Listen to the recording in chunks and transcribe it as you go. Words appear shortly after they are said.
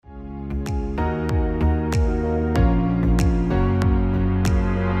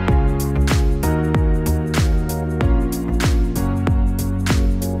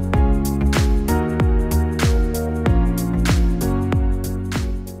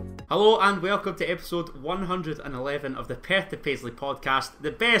Hello and welcome to episode 111 of the Perth to Paisley podcast.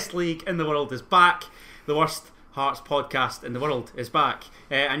 The best league in the world is back. The worst Hearts podcast in the world is back.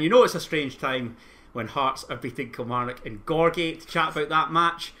 And you know it's a strange time when Hearts are beating Kilmarnock in Gorgie. To chat about that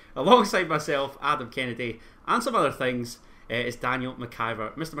match, alongside myself, Adam Kennedy, and some other things, is Daniel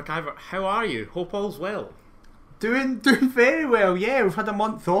McIver. Mr. McIver, how are you? Hope all's well. Doing very well, yeah. We've had a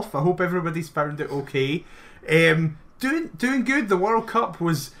month off. I hope everybody's found it okay. Doing good. The World Cup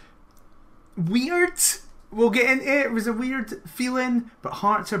was weird. We'll get into it. It was a weird feeling, but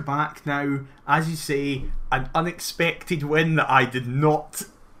Hearts are back now. As you say, an unexpected win that I did not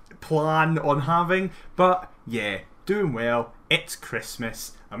plan on having. But yeah, doing well. It's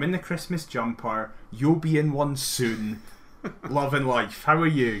Christmas. I'm in the Christmas jumper. You'll be in one soon. Loving life. How are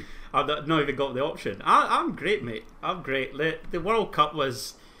you? I've not even got the option. I'm great, mate. I'm great. The World Cup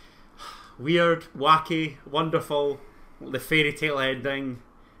was weird, wacky, wonderful. The fairy tale ending.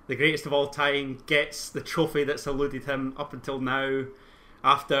 The greatest of all time gets the trophy that's eluded him up until now,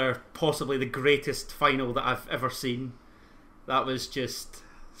 after possibly the greatest final that I've ever seen. That was just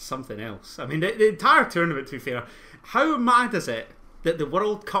something else. I mean, the entire tournament, to be fair, how mad is it that the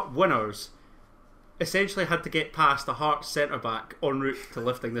World Cup winners essentially had to get past the Hearts centre-back en route to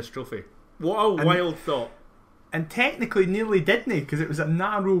lifting this trophy? What a wild thought. And technically nearly didn't he, because it was a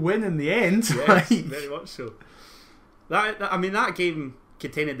narrow win in the end. Yes, very much so. That game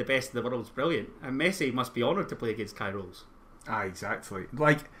containing the best in the world was brilliant, and Messi must be honoured to play against Kai Rolls. Exactly.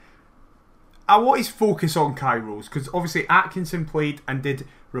 I want to focus on Kai Rolls, because obviously Atkinson played and did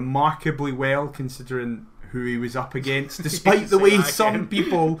remarkably well considering who he was up against, despite the way some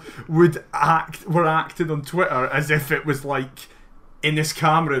people were acting on Twitter as if it was like Innes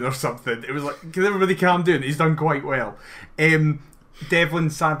Cameron or something. It was like, because everybody calm down, he's done quite well. Devlin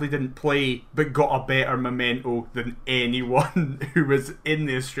sadly didn't play, but got a better memento than anyone who was in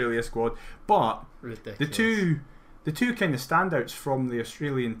the Australia squad. But ridiculous. the two kind of standouts from the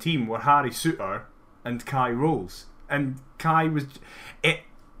Australian team were Harry Souttar and Kai Rolls. And Kai was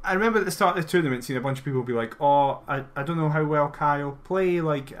I remember at the start of the tournament seeing a bunch of people be like, I don't know how well Kai will play,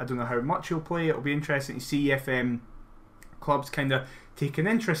 I don't know how much he'll play. It'll be interesting to see if clubs kind of take an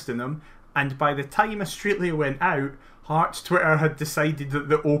interest in him. And by the time Australia went out, Hearts Twitter had decided that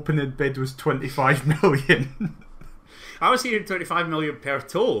the opening bid was 25 million. I was hearing 25 million per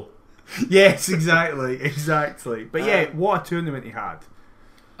toe. Yes, exactly. But yeah, what a tournament he had.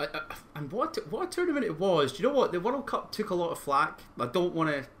 And what a tournament it was. Do you know what? The World Cup took a lot of flack. I don't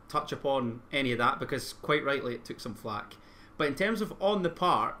want to touch upon any of that because quite rightly it took some flack. But in terms of on the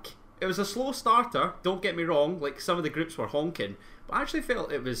park, it was a slow starter, don't get me wrong, like some of the groups were honking, but I actually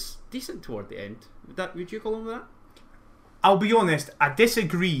felt it was decent toward the end. Would you go along with that? I'll be honest, I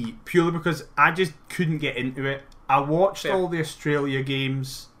disagree purely because I just couldn't get into it. I watched all the Australia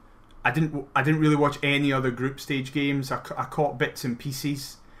games. I didn't really watch any other group stage games. I caught bits and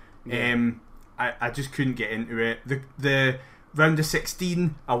pieces. Yeah. I just couldn't get into it. The round of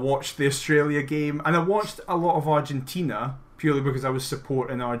 16, I watched the Australia game, and I watched a lot of Argentina purely because I was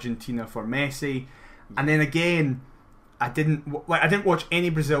supporting Argentina for Messi. And then again, I didn't watch any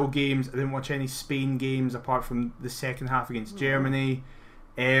Brazil games. I didn't watch any Spain games apart from the second half against Germany.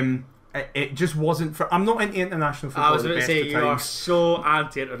 It just wasn't for. I'm not into international football. I was about to say, you are so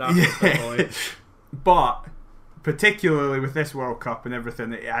anti-international football. But particularly with this World Cup and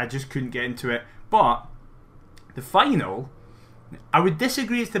everything, I just couldn't get into it. But the final, I would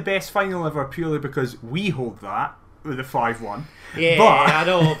disagree it's the best final ever purely because we hold that with a 5-1. Yeah, but I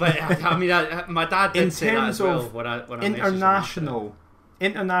know, but I mean, my dad did say that as well when I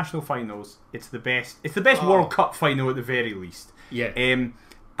international finals, it's the best. It's the best World Cup final at the very least. Yeah.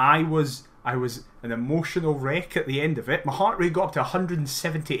 I was an emotional wreck at the end of it. My heart rate got up to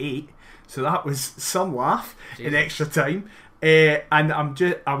 178, so that was some laugh in extra time. And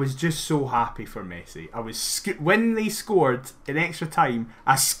I was just so happy for Messi. When they scored in extra time,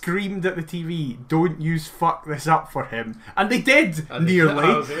 I screamed at the TV, "Don't use fuck this up for him," and they did nearly.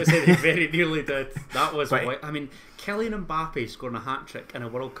 I was going to say they very nearly did. That was, I mean, Kylian Mbappe scoring a hat trick in a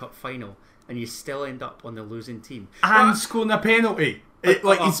World Cup final, and you still end up on the losing team and scoring a penalty. His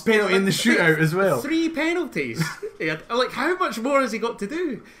penalty in the shootout as well. 3 penalties. How much more has he got to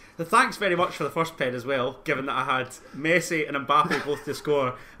do? So thanks very much for the first pen as well, given that I had Messi and Mbappe both to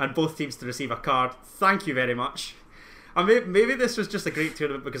score and both teams to receive a card. Thank you very much. Maybe this was just a great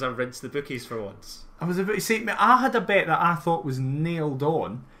tournament because I rinsed the bookies for once. I was about to say, I had a bet that I thought was nailed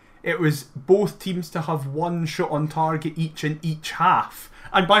on. It was both teams to have 1 shot on target each in each half.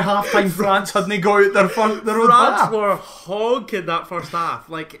 And by half time, France hadn't got out their own half. France were honking that first half.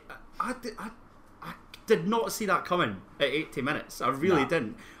 I did not see that coming at 80 minutes. I really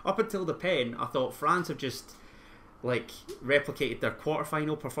didn't. Up until the pen, I thought France have just replicated their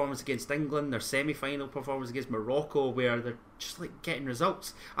quarter-final performance against England, their semi-final performance against Morocco, where they're just getting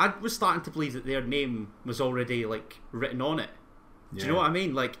results. I was starting to believe that their name was already written on it. Do you know what I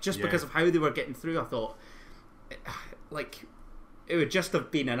mean? Because of how they were getting through, I thought it would just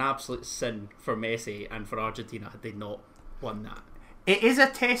have been an absolute sin for Messi and for Argentina had they not won that. It is a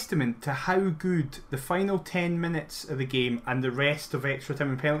testament to how good the final 10 minutes of the game and the rest of extra time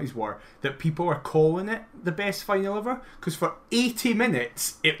and penalties were that people are calling it the best final ever. Because for 80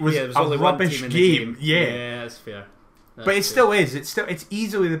 minutes it was a rubbish game. Yeah, that's fair. But it still is. It's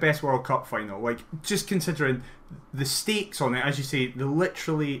easily the best World Cup final. Just considering the stakes on it, as you say, the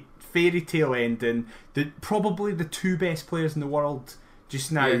literally fairy tale ending, probably the two best players in the world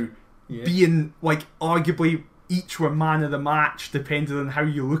just now being arguably each were man of the match depending on how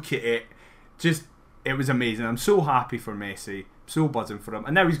you look at it. It was amazing. I'm so happy for Messi, so buzzing for him,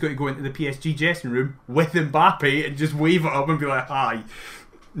 and now he's got to go into the PSG dressing room with Mbappe and just wave at him and be like, hi.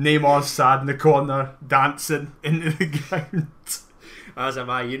 Neymar's sad in the corner dancing into the ground. As am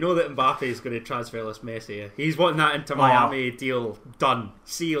I. You know that Mbappe is going to transfer this Messi. He's wanting that Inter Miami deal done.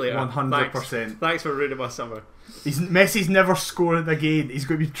 See you later. 100%. Thanks for ruining my summer. Messi's never scoring again. He's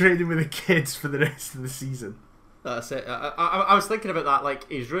going to be training with the kids for the rest of the season. That's it. I was thinking about that.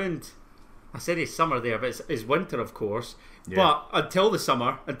 He's ruined. I said his summer there, but it's his winter, of course. Yeah. But until the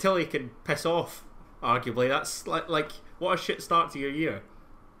summer, until he can piss off, arguably, that's like what a shit start to your year.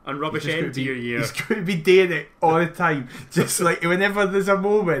 And rubbish end to your year. He's going to be doing it all the time. Just whenever there's a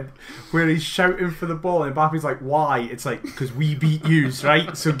moment where he's shouting for the ball and Mbappe's like, why? It's because we beat yous,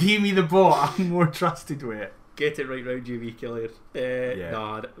 right? So give me the ball. I'm more trusted with it. Get it right round you, V Killer.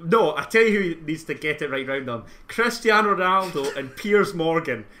 No, I tell you who needs to get it right round them. Cristiano Ronaldo and Piers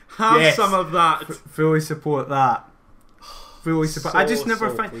Morgan. Have some of that. Fully support that. Fully support. I just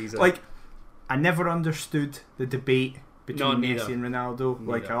never I never understood the debate between Messi and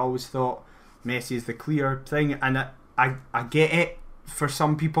Ronaldo. I always thought Messi is the clear thing, and I get it for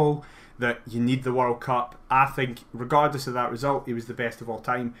some people that you need the World Cup. I think regardless of that result, he was the best of all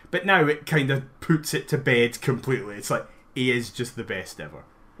time, but now it kind of puts it to bed completely. It's he is just the best ever,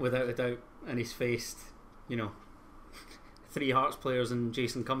 without a doubt. And he's faced 3 Hearts players and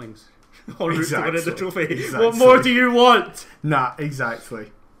Jason Cummings en route to winning the trophy. Exactly. What more do you want? Nah,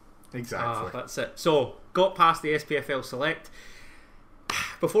 exactly. That's it. So, got past the SPFL Select.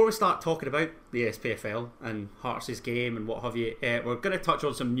 Before we start talking about the SPFL and Hearts' game and what have you, we're going to touch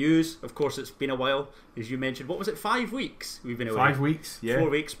on some news. Of course, it's been a while, as you mentioned. What was it, 5 weeks we've been away? 5 weeks, yeah. 4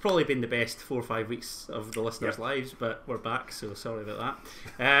 weeks, probably been the best 4 or 5 weeks of the listeners' lives, but we're back, so sorry about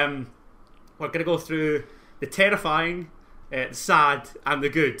that. We're going to go through the terrifying, the sad and the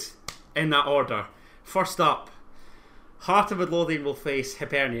good in that order. First up, Heart of Midlothian will face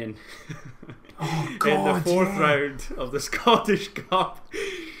Hibernian in the 4th round of the Scottish Cup.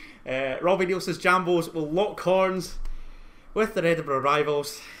 Robbie Nielsen's Jambos will lock horns with their Edinburgh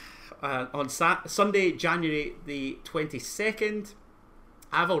rivals on Sunday, January the 22nd.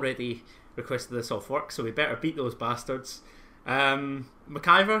 I've already requested this off work, so we better beat those bastards.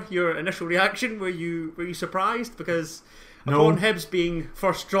 McIver, your initial reaction, were you surprised? Because upon Hibs being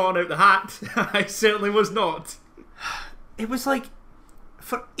first drawn out the hat, I certainly was not. It was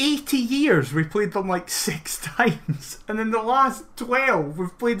for 80 years we played them 6 times, and in the last 12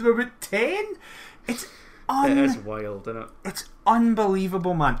 we've played them about 10. It is wild, isn't it? It's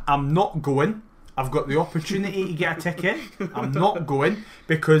unbelievable, man. I'm not going. I've got the opportunity to get a ticket. I'm not going,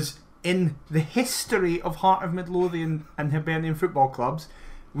 because in the history of Heart of Midlothian and Hibernian football clubs,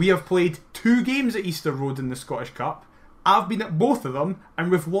 we have played 2 games at Easter Road in the Scottish Cup. I've been at both of them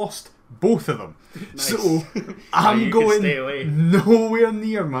and we've lost both of them. Nice. So I'm going nowhere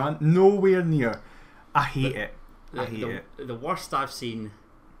near, man. Nowhere near. I hate it. The worst I've seen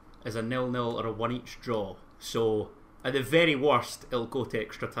is a 0-0 or a 1 each draw. So at the very worst, it'll go to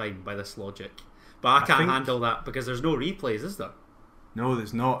extra time by this logic. But I can't handle that because there's no replays, is there? No,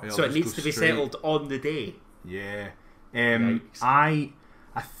 there's not. So it needs to be settled on the day. Yeah. I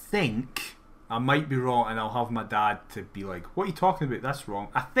think I might be wrong, and I'll have my dad to be like, what are you talking about? That's wrong.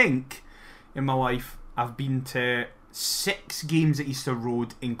 I think in my life I've been to 6 games at Easter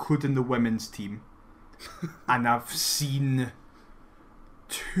Road, including the women's team, and I've seen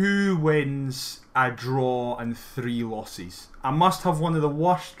 2 wins, a draw, and 3 losses. I must have one of the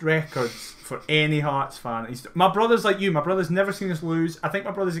worst records for any Hearts fan. My brother's like you. My brother's never seen us lose. I think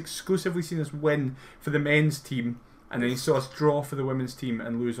my brother's exclusively seen us win for the men's team, and then he saw us draw for the women's team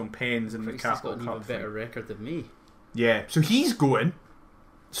and lose on pens in the Capital Cup. He's got an even better record than me. Yeah, so he's going.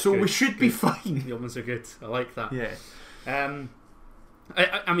 So Good, we should be good. fine. The omens are good. I like that. Yeah.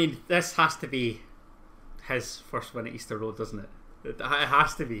 I mean, this has to be his first win at Easter Road, doesn't it? It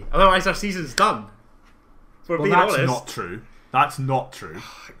has to be. Otherwise, our season's done. If we're being That's honest. not true. That's not true.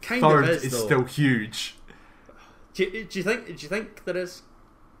 Kind Third of is, is though. still huge. Do you think there is?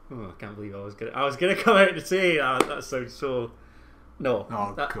 Oh, I can't believe I was gonna come out and say that sounds so. No.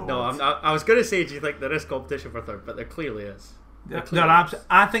 Oh, God. No, I was gonna say, do you think there is competition for third? But there clearly is.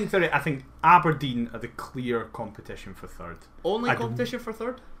 I think Aberdeen are the clear competition for third. Only competition for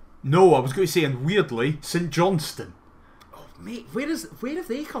third? No, I was going to say, and weirdly, St Johnstone. Oh, mate, where have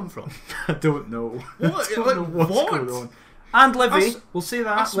they come from? I don't know. What? I don't know what's going on. And Livy, we'll say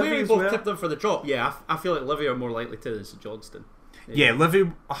that. I swear Livy we as both well. tipped them for the drop. Yeah, I feel like Livy are more likely to than St Johnstone. Yeah,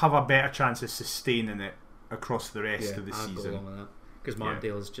 Livy have a better chance of sustaining it across the rest of the I'll season. go along with that. Because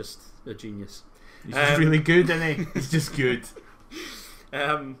Martindale is just a genius. He's just really good, isn't he? He's just good.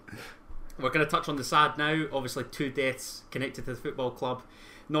 We're going to touch on the sad now. Obviously, 2 deaths connected to the football club.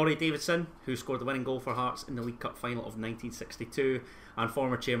 Norrie Davidson, who scored the winning goal for Hearts in the League Cup final of 1962, and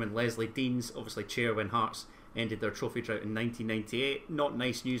former chairman Leslie Deans, obviously chair when Hearts ended their trophy drought in 1998. Not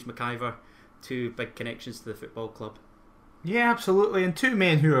nice news, McIver. 2 big connections to the football club. Yeah, absolutely. And 2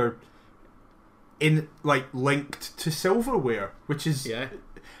 men who are linked to silverware, which is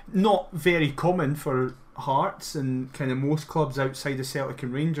not very common for Hearts and kind of most clubs outside of Celtic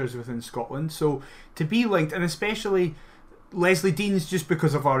and Rangers within Scotland. So to be linked, and especially Leslie Deans, just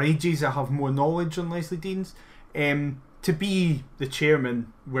because of our ages, I have more knowledge on Leslie Deans. To be the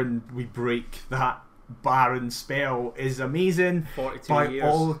chairman when we break that barren spell is amazing.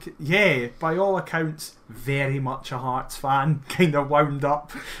 42 years. By all accounts, very much a Hearts fan. Kind of wound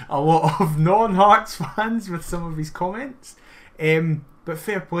up a lot of non-Hearts fans with some of his comments. But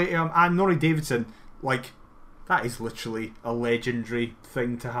fair play to him. And Norrie Davidson, that is literally a legendary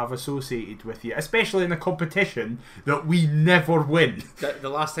thing to have associated with you, especially in a competition that we never win. The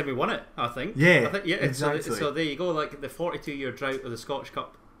last time we won it, I think. Yeah, exactly. So there you go. The 42-year drought of the Scottish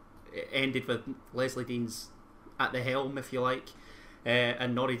Cup ended with Leslie Deans at the helm, if you like,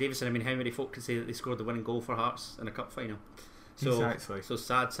 and Norrie Davidson. I mean, how many folk can say that they scored the winning goal for Hearts in a cup final? So, exactly. So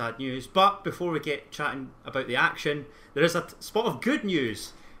sad news. But before we get chatting about the action, there is a spot of good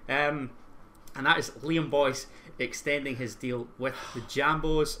news, and that is Liam Boyce extending his deal with the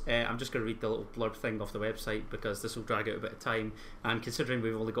Jambos. I'm just going to read the little blurb thing off the website because this will drag out a bit of time, and considering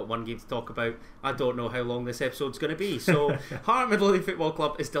we've only got 1 game to talk about, I don't know how long this episode's going to be. So Heart Midlothian Football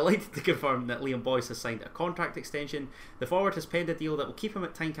Club is delighted to confirm that Liam Boyce has signed a contract extension. The forward has penned a deal that will keep him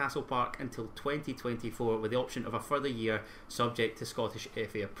at Tynecastle Park until 2024 with the option of a further year subject to Scottish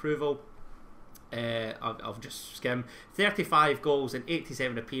FA approval. I'll just skim. 35 goals in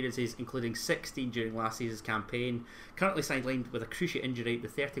 87 appearances, including 16 during last season's campaign. Currently sidelined with a cruciate injury, the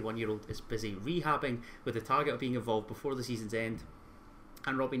 31-year-old is busy rehabbing with the target of being involved before the season's end.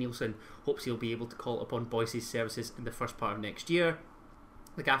 And Robbie Nielsen hopes he'll be able to call upon Boyce's services in the first part of next year.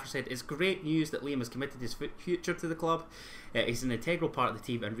 The gaffer said, "It's great news that Liam has committed his future to the club. He's an integral part of the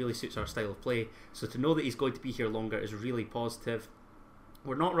team and really suits our style of play. So to know that he's going to be here longer is really positive.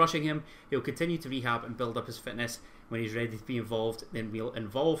 We're not rushing him. He'll continue to rehab and build up his fitness. When he's ready to be involved, then we'll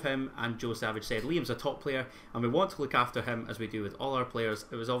involve him." And Joe Savage said, "Liam's a top player and we want to look after him as we do with all our players.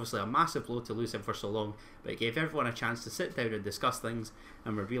 It was obviously a massive blow to lose him for so long, but it gave everyone a chance to sit down and discuss things,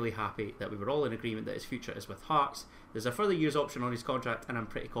 and we're really happy that we were all in agreement that his future is with Hearts. There's a further year's option on his contract, and I'm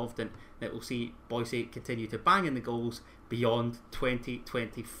pretty confident that we'll see Boyce continue to bang in the goals beyond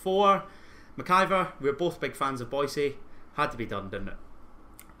 2024. McIver, we're both big fans of Boyce. Had to be done, didn't it?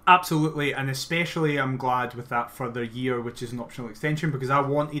 Absolutely, and especially I'm glad with that further year, which is an optional extension, because I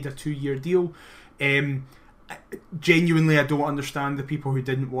wanted a 2-year deal. Genuinely, I don't understand the people who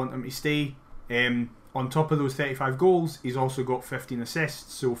didn't want him to stay. On top of those 35 goals, he's also got 15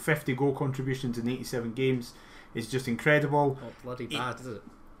 assists, so 50 goal contributions in 87 games is just incredible. Not bloody bad, is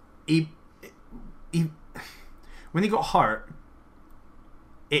it? When he got hurt,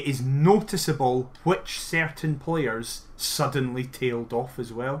 it is noticeable which certain players suddenly tailed off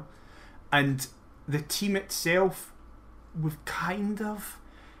as well. And the team itself, we've kind of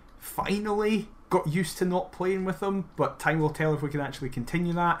finally got used to not playing with him, but time will tell if we can actually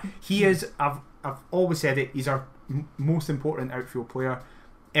continue that. He is, I've always said it, he's our most important outfield player.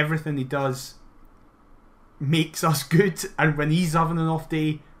 Everything he does makes us good, and when he's having an off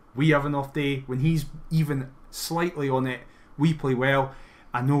day, we have an off day. When he's even slightly on it, we play well.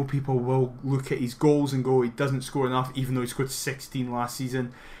 I know people will look at his goals and go, he doesn't score enough, even though he scored 16 last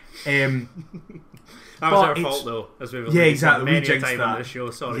season. That was our fault, though, as we've exactly. many We jinxed time that on this show.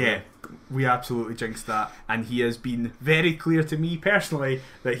 Sorry. Yeah, we absolutely jinxed that, and he has been very clear to me personally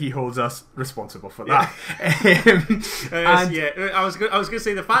that he holds us responsible for that. I was going to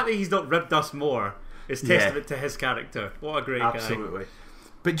say the fact that he's not ribbed us more is testament to his character. What a great guy! Absolutely.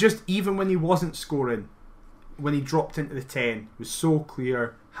 But just even when he wasn't scoring, when he dropped into the 10, it was so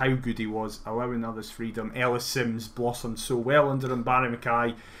clear how good he was, allowing others freedom. Ellis Sims blossomed so well under him. Barry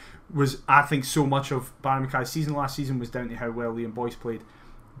Mackay was, I think, so much of Barry Mackay's season last season was down to how well Liam Boyce played.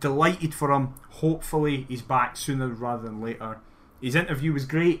 Delighted for him. Hopefully he's back sooner rather than later. His interview was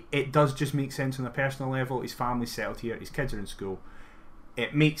great. It does just make sense on a personal level. His family's settled here. His kids are in school.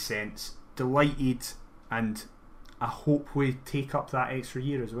 It makes sense. Delighted, and I hope we take up that extra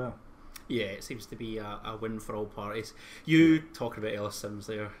year as well. Yeah, it seems to be a win for all parties. You talking about Ellis Sims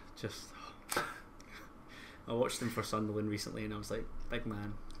there, just... I watched him for Sunderland recently and I was like, big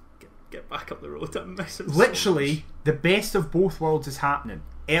man, get back up the road. I'm missing literally, so the best of both worlds is happening.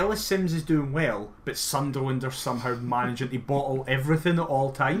 Ellis Sims is doing well, but Sunderland are somehow managing to bottle everything at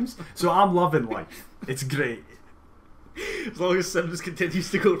all times. So I'm loving life. It's great. As long as Sims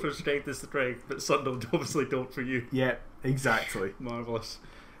continues to go from strength to strength, but Sunderland obviously don't for you. Yeah, exactly. Marvellous.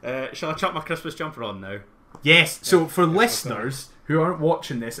 Shall I chuck my Christmas jumper on now? Yes, so for listeners who aren't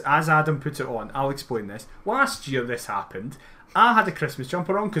watching this, as Adam put it on, I'll explain this. Last year this happened. I had a Christmas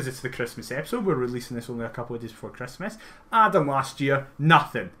jumper on because it's the Christmas episode. We're releasing this only a couple of days before Christmas. Adam last year,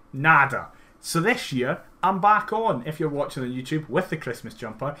 nothing. Nada. So this year, I'm back on, if you're watching on YouTube, with the Christmas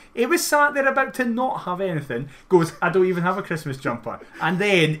jumper. He was sat there about to not have anything, goes, I don't even have a Christmas jumper. And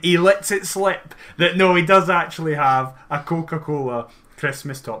then he lets it slip that no, he does actually have a Coca-Cola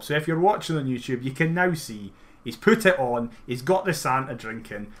Christmas top. So if you're watching on YouTube, you can now see he's put it on, he's got the Santa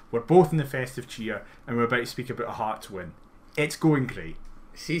drinking, we're both in the festive cheer, and we're about to speak about a Hearts win. It's going great.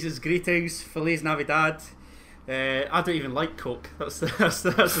 Season's greetings, Feliz Navidad. I don't even like Coke. That's the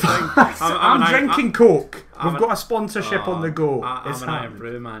thing. I'm drinking Coke. We've got a sponsorship on the go. I'm an Iron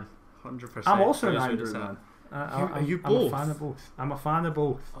Brew man, 100%. I'm also an Iron Brew man. Are you both? I'm a fan of both. I'm a fan of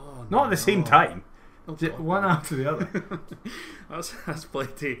both. Oh, not at the same time. Oh, one after the other. That's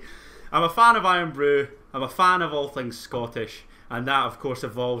plenty. I'm a fan of Iron Brew. I'm a fan of all things Scottish, and that of course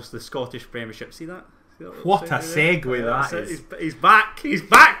involves the Scottish Premiership. See that? What a segue that is. He's back. He's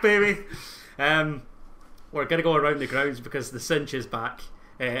back, baby. We're going to go around the grounds because the cinch is back.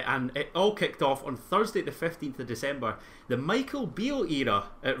 And it all kicked off on Thursday the 15th of December. The Michael Beale era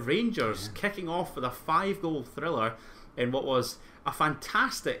at Rangers, kicking off with a 5-goal thriller in what was a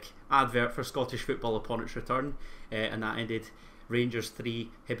fantastic advert for Scottish football upon its return. And that ended Rangers 3,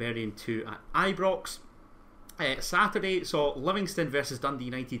 Hibernian 2 at Ibrox. Saturday saw Livingston versus Dundee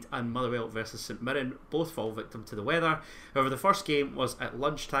United and Motherwell versus St Mirren both fall victim to the weather. However, the first game was at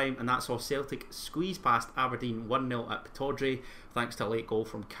lunchtime and that saw Celtic squeeze past Aberdeen 1-0 at Pittodrie thanks to a late goal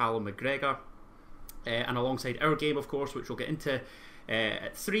from Callum McGregor. And alongside our game, of course, which we'll get into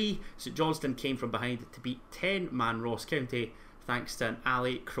at 3, St Johnstone came from behind to beat 10-man Ross County thanks to an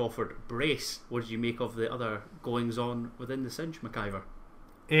Ali Crawford brace. What did you make of the other goings on within the cinch, McIver?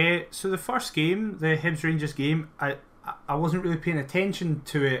 So the first game, the Hibs Rangers game, I wasn't really paying attention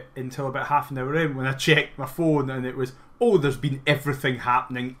to it until about half an hour in when I checked my phone and it was, there's been everything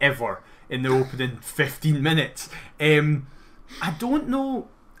happening ever in the opening 15 minutes. I don't know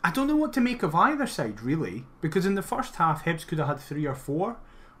what to make of either side really, because in the first half Hibs could have had 3 or 4,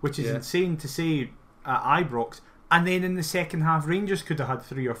 which is insane to say at Ibrox, and then in the second half Rangers could have had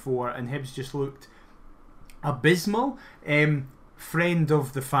 3 or 4 and Hibs just looked abysmal. Friend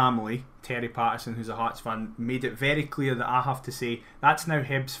of the family, Terry Patterson, who's a Hearts fan, made it very clear that I have to say that's now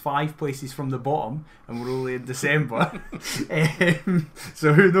Hibs 5 places from the bottom and we're only in December.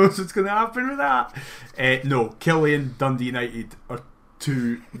 So who knows what's going to happen with that. No, Killian, Dundee United are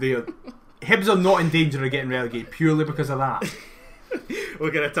 2 there. Hibs are not in danger of getting relegated purely because of that.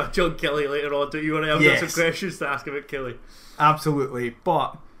 We're going to touch on Killy later on. Do you want to have some questions to ask about Killy? Absolutely,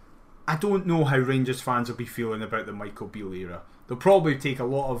 but I don't know how Rangers fans will be feeling about the Michael Beale era. They'll probably take a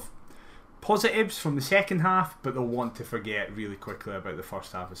lot of positives from the second half, but they'll want to forget really quickly about the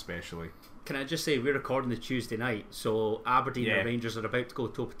first half especially. Can I just say, we're recording the Tuesday night, so Aberdeen and Rangers are about to go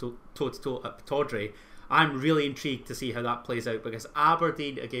toe-to-toe at Pittodrie. I'm really intrigued to see how that plays out, because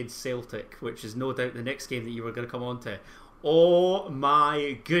Aberdeen against Celtic, which is no doubt the next game that you were going to come on to, oh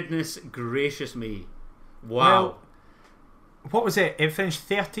my goodness gracious me. Wow. Well, what was it? It finished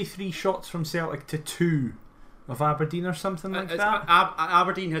 33 shots from Celtic to 2 of Aberdeen or something like that?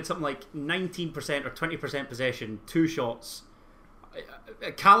 Aberdeen had something like 19% or 20% possession, 2 shots.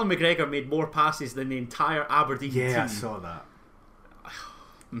 Callum McGregor made more passes than the entire Aberdeen team. Yeah, I saw that.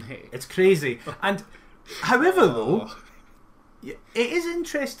 Mate. It's crazy. And however, though, it is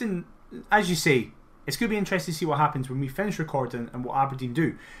interesting, as you say, it's going to be interesting to see what happens when we finish recording and what Aberdeen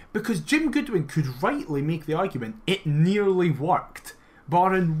do. Because Jim Goodwin could rightly make the argument it nearly worked,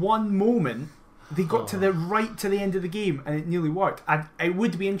 but in one moment they got to the end of the game and it nearly worked. And I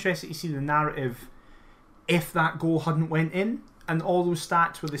would be interested to see the narrative if that goal hadn't went in and all those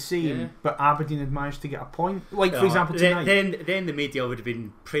stats were the same, but Aberdeen had managed to get a point. Like, for example, tonight. Then the media would have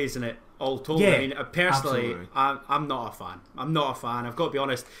been praising it all told. Yeah, I mean, personally, absolutely. I'm not a fan. I'm not a fan. I've got to be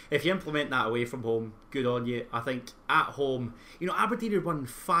honest. If you implement that away from home, good on you. I think at home, Aberdeen have won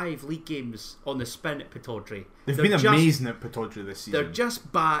 5 league games on the spin at Pittodrie. They've been amazing at Pittodrie this season. They're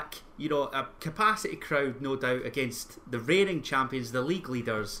just back. A capacity crowd, no doubt, against the reigning champions, the league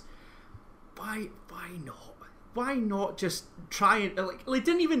leaders. Why not? Why not just try and they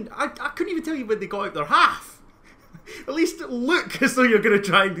didn't even? I couldn't even tell you when they got out their half. At least look as though you're going to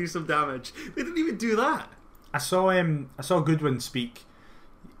try and do some damage. They didn't even do that. I saw Goodwin speak.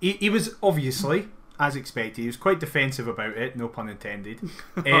 He was obviously, as expected, he was quite defensive about it. No pun intended.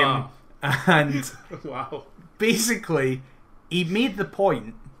 And wow. Basically, he made the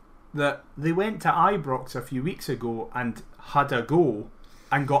point that they went to Ibrox a few weeks ago and had a go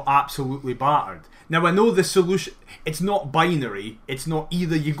and got absolutely battered. Now, I know the solution, it's not binary. It's not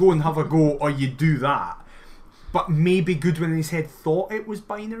either you go and have a go or you do that. But maybe Goodwin in his head thought it was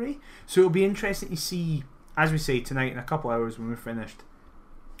binary. So it'll be interesting to see, as we say, tonight in a couple of hours when we're finished,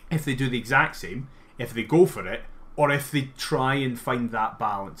 if they do the exact same, if they go for it, or if they try and find that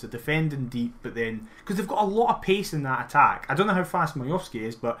balance of defending deep, but then... Because they've got a lot of pace in that attack. I don't know how fast Majowski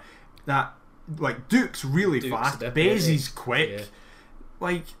is, but that... Duke's really fast. Bezie's quick.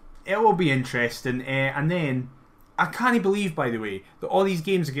 Yeah. It will be interesting. And then, I can't believe, by the way, that all these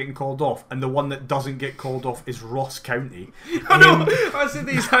games are getting called off, and the one that doesn't get called off is Ross County. I know. I said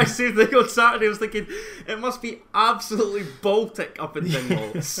the exact same thing on Saturday. I was thinking, it must be absolutely Baltic up in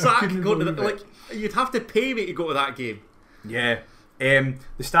Dingwall. Sack go to the, you'd have to pay me to go to that game. Yeah. The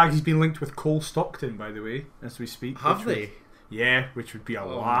Staggies been linked with Cole Stockton, by the way, as we speak. Have they? Yeah, which would be a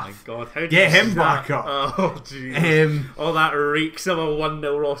laugh. Oh my god, how did get him back up. Oh jeez. All that reeks of a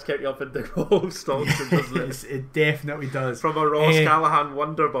 1-0 Ross County up in Dingwall Stockton, doesn't it? Yes, it definitely does. From a Ross Callahan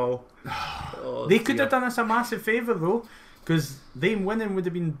wonder ball. They could have done us a massive favour though, because them winning would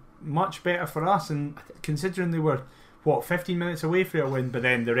have been much better for us, and considering they were 15 minutes away from a win, but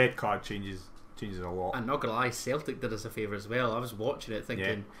then the red card changes a lot. I'm not gonna lie, Celtic did us a favour as well. I was watching it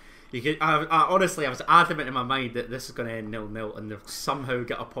thinking I honestly was adamant in my mind that this is going to end 0-0 and they'll somehow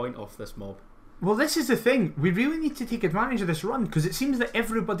get a point off this mob. Well, this is the thing. We really need to take advantage of this run, because it seems that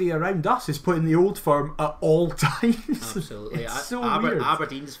everybody around us is putting the Old Firm at all times. Absolutely. It's so weird.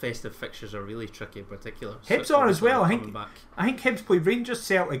 Aberdeen's festive fixtures are really tricky in particular. Hibs are as well. I think Hibs play Rangers,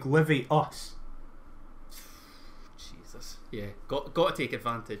 Celtic, Livy, us. Jesus. Yeah. Got to take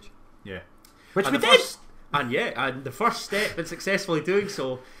advantage. Yeah. Which we did. And the first step in successfully doing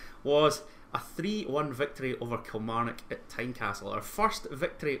so was a 3-1 victory over Kilmarnock at Tynecastle. Our first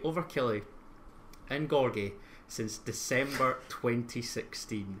victory over Killie in Gorgie since December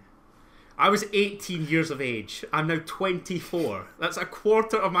 2016. I was 18 years of age. I'm now 24. That's a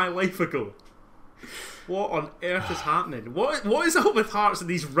quarter of my life ago. What on earth is happening? What is up with Hearts and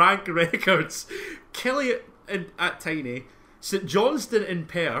these rank records? Killie at Tyney, St Johnstone in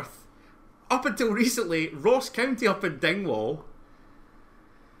Perth, up until recently Ross County up in Dingwall.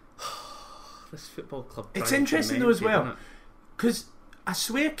 This football club. It's interesting though as well, because I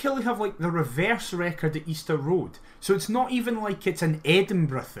swear Killie have the reverse record at Easter Road, so it's not even like it's an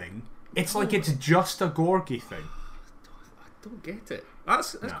Edinburgh thing. It's like it's just a Gorgie thing. I don't get it.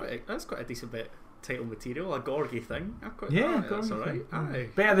 That's quite a decent bit of title material. A Gorgie thing. That's alright. Aye.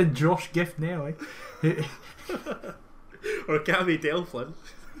 Better than Josh Gift Nelly. Or Gabby Delflin.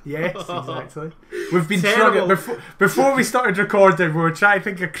 Yes, exactly. We've been struggling before we started recording. We were trying to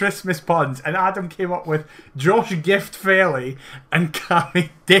think of Christmas puns, and Adam came up with Josh Gift Fairley and Cammy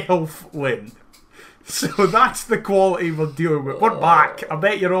Delflin. So that's the quality we're dealing with. We're back. I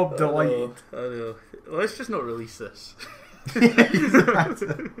bet you're all delighted. I know. Let's just not release this.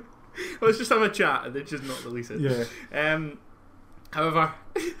 Exactly. Let's just have a chat and then just not release it. Yeah. However,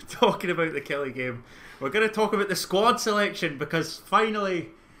 talking about the Killie game, we're going to talk about the squad selection, because finally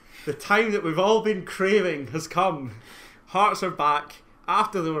the time that we've all been craving has come. Hearts are back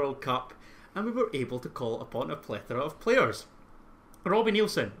after the World Cup, and we were able to call upon a plethora of players. Robbie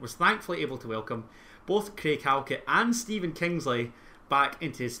Nielsen was thankfully able to welcome both Craig Halkett and Stephen Kingsley back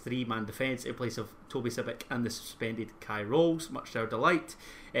into his 3-man defence in place of Toby Sibbick and the suspended Kai Rolls, much to our delight.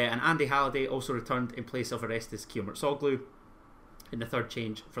 And Andy Halliday also returned in place of Orestes Kiomertsoglu. in the third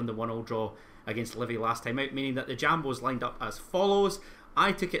change from the 1-0 draw against Livy last time out, meaning that the Jambos lined up as follows.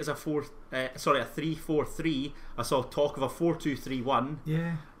 I took it as a 3-4-3. I saw talk of a 4-2-3-1.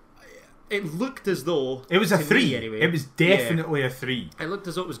 Yeah. It looked as though it was a 3 anyway. It was definitely a 3. It looked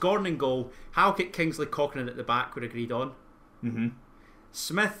as though it was Gordon in goal. Halkett, Kingsley, Cochrane at the back were agreed on. Mm-hmm.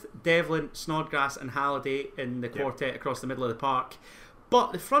 Smith, Devlin, Snodgrass and Halliday in the quartet across the middle of the park.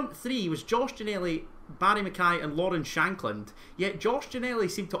 But the front three was Josh Ginnelly, Barry Mackay and Lauren Shankland. Yet Josh Ginnelly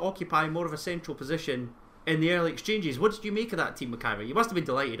seemed to occupy more of a central position in the early exchanges. What did you make of that team, McIver? You must have been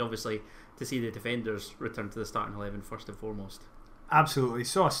delighted, obviously, to see the defenders return to the starting 11 first and foremost. Absolutely.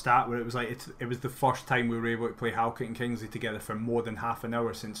 Saw a stat where it was like it was the first time we were able to play Halkett and Kingsley together for more than half an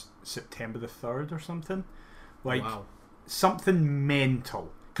hour since September the 3rd or something. Like, wow. Something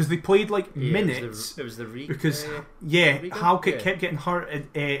mental. Because they played like minutes. It was the because Halkett kept getting hurt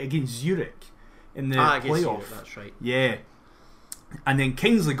against Zurich in the playoff. Zurich, that's right. Yeah. And then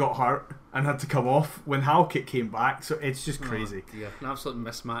Kingsley got hurt and had to come off when Halkett came back. So it's just crazy. Yeah, an absolute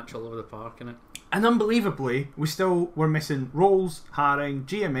mismatch all over the park, isn't it? And unbelievably, we still were missing Rolls, Haring,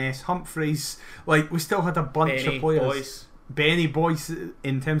 GMS, Humphreys. Like, we still had a bunch of players. Benny Boyce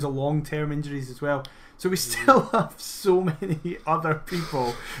in terms of long-term injuries as well. So we still have so many other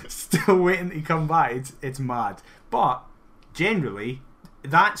people still waiting to come back. It's mad. But generally,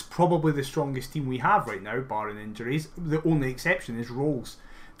 that's probably the strongest team we have right now, barring injuries. The only exception is Rolls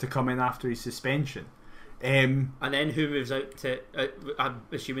to come in after his suspension. And then who moves out to... I'm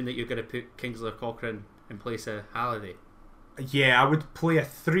assuming that you're going to put Kingsley or Cochrane in place of Halliday. Yeah, I would play a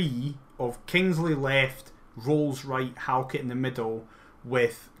 3 of Kingsley left, Rolls right, Halkett in the middle,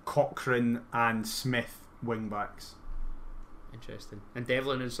 with Cochrane and Smith wing backs. Interesting. And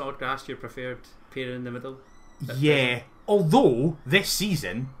Devlin and Snodgrass, your preferred pair in the middle? Yeah. Although, this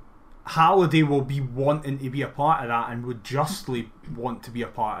season, Halliday will be wanting to be a part of that and would justly want to be a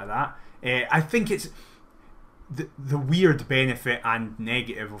part of that. I think it's... The weird benefit and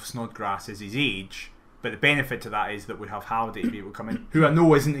negative of Snodgrass is his age, but the benefit to that is that we have Halliday to be able to come in, who I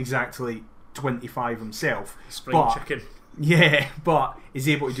know isn't exactly 25 himself. Spring chicken. Yeah, but is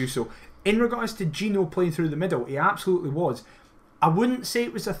able to do so. In regards to Gino playing through the middle, he absolutely was. I wouldn't say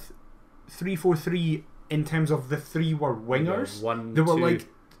it was a 3-4-3 in terms of the 3 were wingers.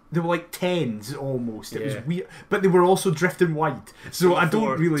 They were like 10s almost. It was weird, but they were also drifting wide. So I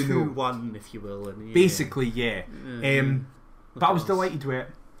don't really know. 2-1, if you will. And basically, yeah. But I was delighted with it.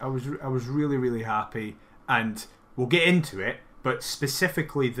 I was really, really happy, and we'll get into it. But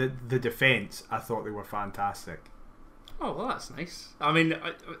specifically, the defence, I thought they were fantastic. Oh, well, that's nice. I mean,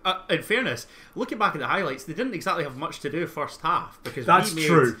 in fairness, looking back at the highlights, they didn't exactly have much to do first half because that's we made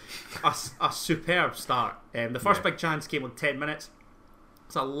true. a superb start. The first big chance came on 10 minutes.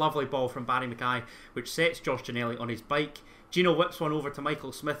 It's a lovely ball from Barry Mackay, which sets Josh Ginnelly on his bike. Gino whips one over to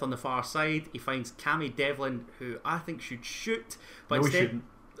Michael Smith on the far side. He finds Cammy Devlin, who I think should shoot, but no, instead, he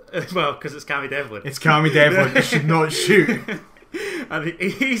shouldn't. Well, because it's Cammy Devlin. It's Cammy Devlin. He should not shoot. And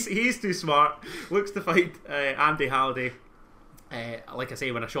he's too smart. Looks to find Andy Halliday. Like I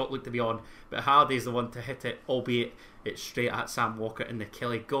say, when a shot looked to be on, but Halliday's the one to hit it, albeit it's straight at Sam Walker in the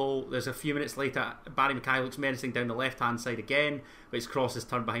Kelly goal. There's a few minutes later, Barry Mackay looks menacing down the left hand side again, but his cross is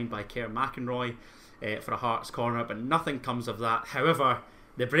turned behind by Kerr McInroy for a Hearts corner, but nothing comes of that. However,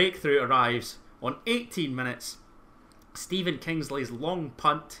 the breakthrough arrives on 18 minutes. Stephen Kingsley's long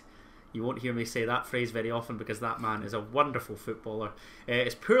punt, you won't hear me say that phrase very often because that man is a wonderful footballer,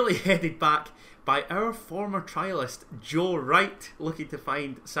 is poorly headed back by our former trialist Joe Wright, looking to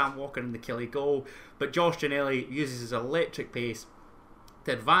find Sam Walker in the Kelly goal, but Josh Ginnelly uses his electric pace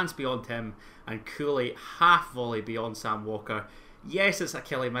to advance beyond him and coolly half volley beyond Sam Walker. Yes, it's a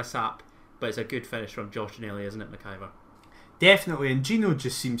Kelly mishap, but it's a good finish from Josh Ginnelly, isn't it, McIver? Definitely, and Gino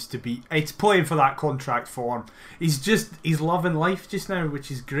just seems to be... It's playing for that contract form. He's loving life just now, which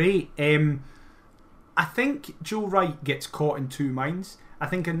is great. I think Joe Wright gets caught in two minds. I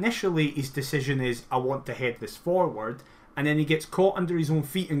think initially his decision is, I want to head this forward, and then he gets caught under his own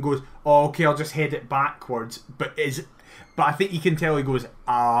feet and goes, oh, okay, I'll just head it backwards. But I think you can tell he goes,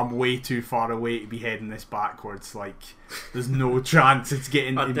 I'm way too far away to be heading this backwards. Like, there's no chance it's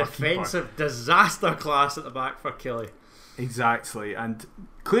getting a defensive disaster class at the back for Kelly. Exactly, and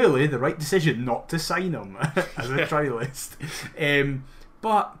clearly the right decision not to sign him as a trialist.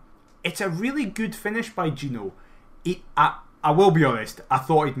 But it's a really good finish by Gino. I will be honest, I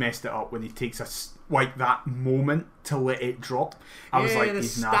thought he'd messed it up when he takes that moment to let it drop. I was like,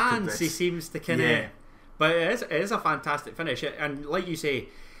 he's knackered this. He seems to kind of... But it is a fantastic finish, and like you say,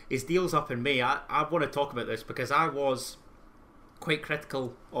 his deal's up in May. I want to talk about this because I was quite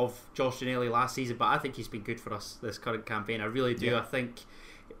critical of Josh Ginnelly last season, but I think he's been good for us this current campaign. I really do. I think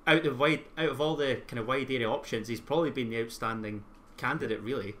out of all the kind of wide area options, he's probably been the outstanding candidate.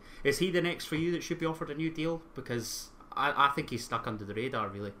 Really, is he the next for you that should be offered a new deal? Because I think he's stuck under the radar.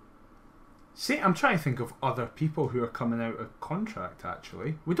 Really. See, I'm trying to think of other people who are coming out of contract.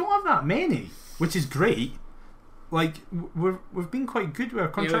 Actually, we don't have that many, which is great. Like we've been quite good with our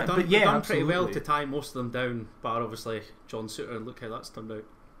contract, we've done pretty well absolutely. to tie most of them down. But obviously, John Suter, look how that's turned out.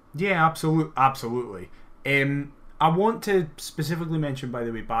 Yeah, absolutely. I want to specifically mention, by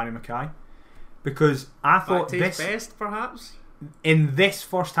the way, Barry Mackay, because I thought Back to his best, perhaps. In this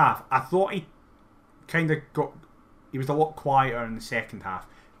first half, I thought he was a lot quieter in the second half,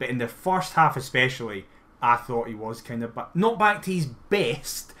 but in the first half especially, I thought he was kind of not back to his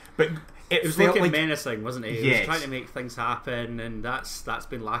best, but it was felt looking like menacing, wasn't he? He yes. was trying to make things happen, and that's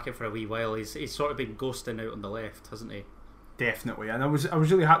been lacking for a wee while. He's sort of been ghosting out on the left, hasn't he? Definitely, and I was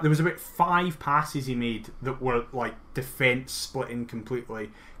really happy. There was about 5 passes he made that were like defence splitting completely,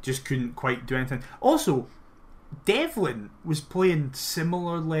 just couldn't quite do anything. Also, Devlin was playing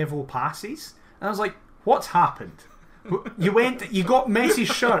similar level passes, and I was like, "What's happened?" You got Messi's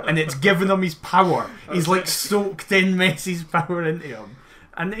shirt, and it's given him his power. He's like soaked in Messi's power into him,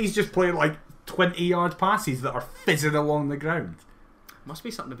 and he's just playing like 20-yard passes that are fizzing along the ground. Must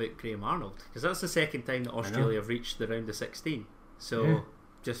be something about Graham Arnold, because that's the second time that Australia have reached the round of 16. So yeah.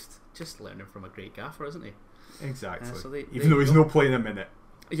 just learning from a great gaffer, isn't he? Exactly. So even though he's not playing a minute.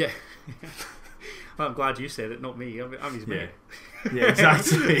 Yeah. Well, I'm glad you said it, not me. I'm his mate. Yeah,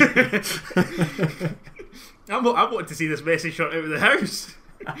 exactly. I wanted to see this Messi shot out of the house.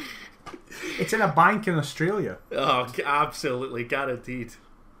 It's in a bank in Australia. Oh, absolutely guaranteed.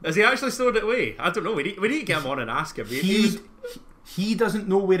 Has he actually stored it away? I don't know. We need to get him on and ask him. He doesn't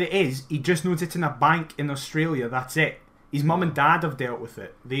know where it is. He just knows it's in a bank in Australia. That's it. His mum and dad have dealt with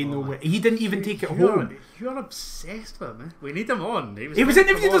it. They know where. He didn't even take it home. You're obsessed with him. Eh? We need him on. He was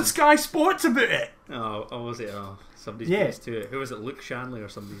interviewed on Sky Sports about it. Oh, was it? Oh, somebody's beating us to it. Who was it? Luke Shanley or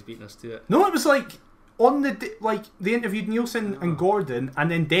somebody's beating us to it? No, it was like on they interviewed Nielsen and Gordon,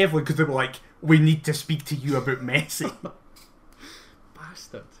 and then Devlin, because they were like, "We need to speak to you about Messi."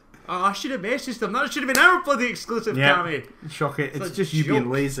 Bastard. Oh, I should have messaged him. That should have been our bloody exclusive, Cammy. Shocking. It's just you being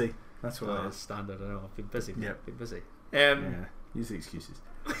lazy. That's what it is. Standard. I know. I've been busy. Yep. Been busy. Yeah. Use the excuses.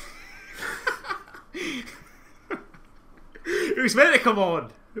 Who's meant to come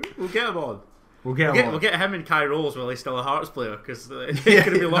on? We'll get him on. We'll get him and Kai Rolls while he's still a Hearts player, because it's going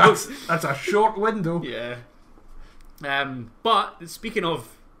to be long. That's a short window. Yeah. But speaking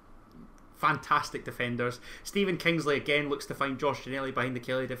of fantastic defenders, Stephen Kingsley again looks to find Josh Ginnelly behind the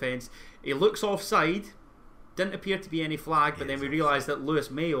Kelly defence. He looks offside. Didn't appear to be any flag, but then we realise that Lewis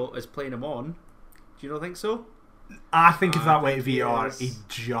Mayo is playing him on. Do you not think so? I think if that went to VR, he'd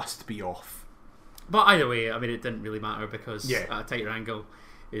just be off. But either way, I mean, it didn't really matter, because at a tighter angle,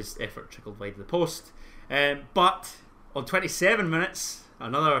 his effort trickled wide of the post. But on 27 minutes,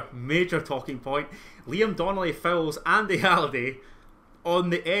 another major talking point, Liam Donnelly fouls Andy Halliday on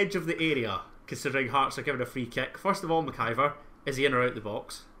the edge of the area, considering Hearts are given a free kick. First of all, McIver, is he in or out the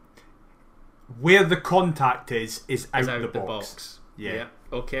box? Where the contact is out the box. Yeah.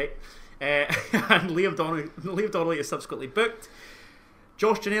 Okay. And Liam Donnelly is subsequently booked.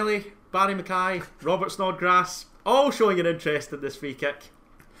 Josh Ginnelly, Barry Mackay, Robert Snodgrass, all showing an interest in this free kick.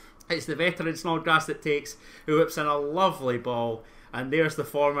 It's the veteran Snodgrass that takes, who whips in a lovely ball, and there's the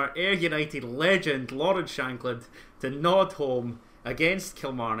former Ayr United legend Lawrence Shankland to nod home against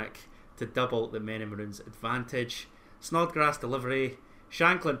Kilmarnock to double the Men in Maroon's advantage. Snodgrass delivery,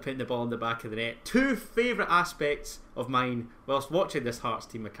 Shankland putting the ball in the back of the net. Two favourite aspects of mine whilst watching this Hearts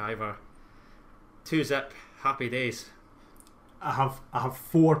team, McIver. 2-0, happy days. I have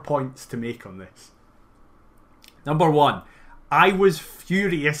 4 points to make on this. Number 1, I was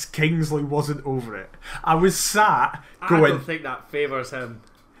furious Kingsley wasn't over it. I was sat going, I don't think that favours him.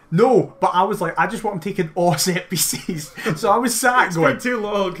 No, but I was like, I just want him taking all set pieces. So I was sat going, it's been too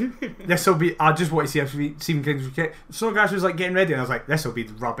long. This'll be. I just want to see Stephen Kingsley kick. Snodgrass was like getting ready, and I was like, this'll be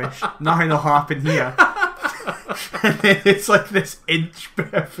rubbish. Nothing will happen here. And then it's like this inch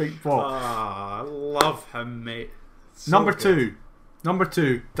perfect ball. I love him, mate. So Number good.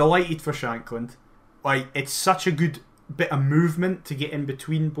 two, delighted for Shankland. Like, it's such a good bit of movement to get in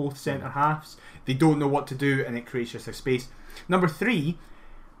between both centre halves. They don't know what to do, and it creates just a space. Number 3,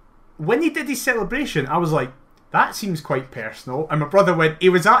 when he did his celebration, I was like, that seems quite personal. And my brother went, he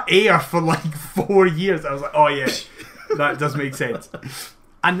was at Ayr for like 4 years. I was like, oh yeah, that does make sense.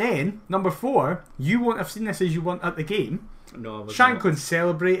 And then, number 4, you won't have seen this as you weren't at the game. No, Shankland's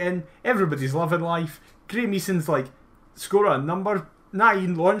celebrating, everybody's loving life. Graham Eason's like, scorer, number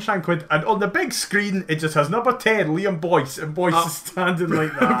 9, Lauren Shanklin, and on the big screen it just has number 10, Liam Boyce, and Boyce is standing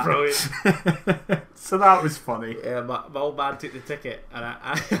like that. Brilliant. So that was funny. Yeah, my old man took the ticket, and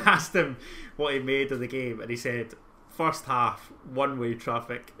I asked him what he made of the game, and he said, first half, one-way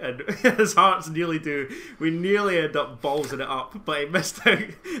traffic, and as Hearts nearly do, we nearly end up ballsing it up, but he missed out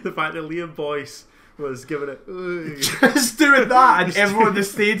the fact that Liam Boyce was giving it just doing that, and everyone in the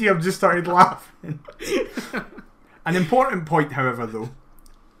stadium just started laughing. An important point, however, though,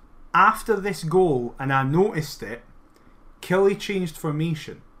 after this goal, and I noticed it, Killie changed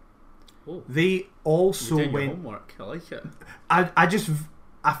formation. Oh, they also you're doing went. Your homework. I like it.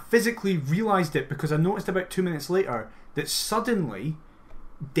 I physically realised it because I noticed about 2 minutes later that suddenly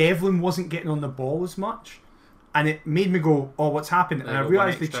Devlin wasn't getting on the ball as much, and it made me go, "Oh, what's happened?" And I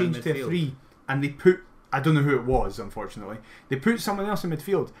realised they changed to a 3, and they put, I don't know who it was, unfortunately, they put someone else in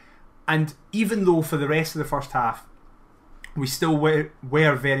midfield. And even though for the rest of the first half we still were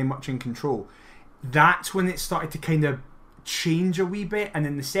very much in control, that's when it started to kind of change a wee bit, and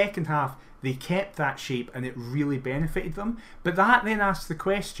in the second half they kept that shape and it really benefited them. But that then asks the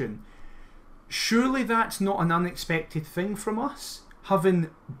question, surely that's not an unexpected thing from us, having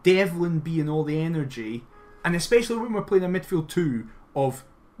Devlin being all the energy, and especially when we're playing a midfield 2 of,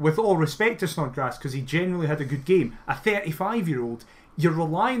 with all respect to Snodgrass because he generally had a good game, a 35-year-old, you're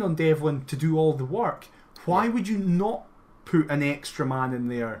relying on Devlin to do all the work. Why would you not put an extra man in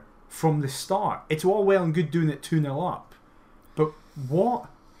there from the start? It's all well and good doing it 2-0 up, but what?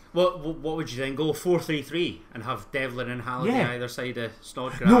 What would you then go 4-3-3 and have Devlin and Halliday either side of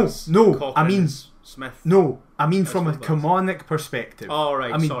Snodgrass? No, Cochrane, I mean Smith. No, I mean from a Kilmarnock perspective. Oh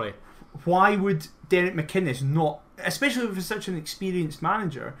right, I mean, sorry. Why would Derek McInnes not, especially if he's such an experienced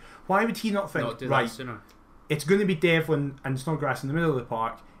manager, why would he not think, not do right, that sooner? It's going to be Devlin and Snodgrass in the middle of the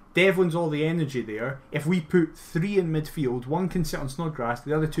park. Devlin's all the energy there. If we put 3 in midfield, 1 can sit on Snodgrass,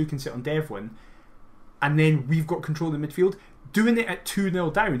 the other 2 can sit on Devlin, and then we've got control of the midfield. Doing it at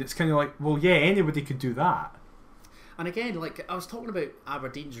 2-0 down, it's kind of like, well, yeah, anybody could do that. And again, like I was talking about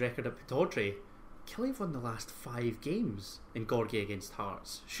Aberdeen's record at Pittodrie, Killie won the last 5 games in Gorgie against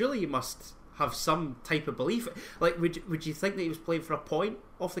Hearts. Surely you must have some type of belief. Like, would you think that he was playing for a point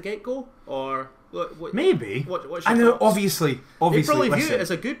off the get-go? Or what, maybe. What's I your know, thoughts? obviously. They probably view listen, it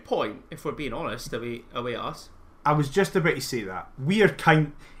as a good point, if we're being honest, away at us. I was just about to say that. We are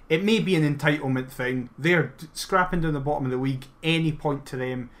it may be an entitlement thing. They're scrapping down the bottom of the league. Any point to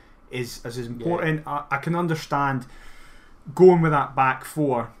them is as important. Yeah. I can understand going with that back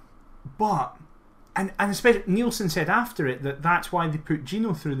 4, but and especially Nielsen said after it that's why they put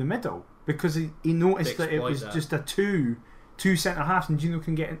Gino through the middle, because he noticed that it was just a two centre halves and Gino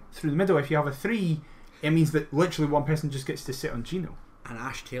can get through the middle. If you have a 3, it means that literally one person just gets to sit on Gino. And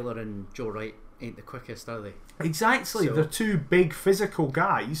Ash Taylor and Joe Wright ain't the quickest, are they? Exactly. So, they're 2 big physical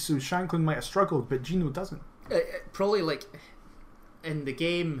guys, so Shanklin might have struggled, but Gino doesn't. Probably like in the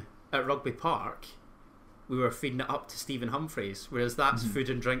game at Rugby Park, we were feeding it up to Stephen Humphreys, whereas that's food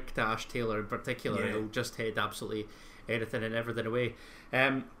and drink to Ash Taylor in particular. He'll just head absolutely anything and everything away.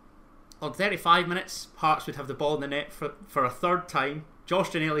 On 35 minutes, Hearts would have the ball in the net for a third time.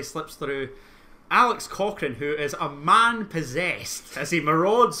 Josh Ginnelly slips through. Alex Cochrane, who is a man possessed as he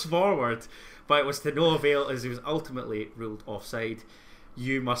marauds forward, but it was to no avail as he was ultimately ruled offside.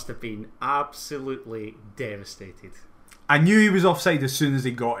 You must have been absolutely devastated. I knew he was offside as soon as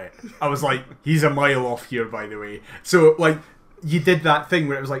he got it. I was like, he's a mile off here, by the way. So, like, you did that thing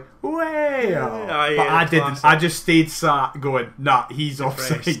where it was like, way off. But I didn't. I just stayed sat going, nah, he's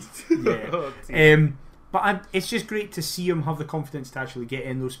offside. But it's just great to see him have the confidence to actually get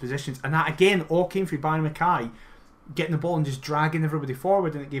in those positions. And that, again, all came through Barry Mackay getting the ball and just dragging everybody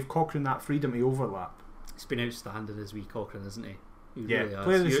forward, and it gave Cochrane that freedom to overlap. He's been outstanding as wee Cochrane, isn't he? He yeah, really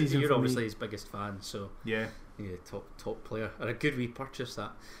player of the season. You're obviously his biggest fan, so yeah, top player, and a good wee purchase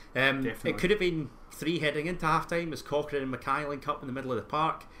that. Definitely. It could have been 3 heading into half time as Cochrane and Mackay link up in the middle of the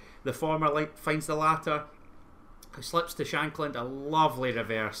park. The former finds the latter, who slips to Shanklin, a lovely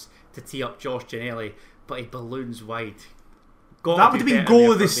reverse to tee up Josh Ginnelly, but he balloons wide. That would have been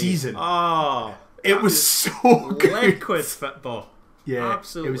goal of the season. Oh, it was so good. Liquid football. Yeah,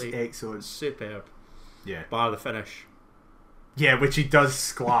 absolutely. It was excellent. Superb. Yeah. Bar the finish. Yeah, which he does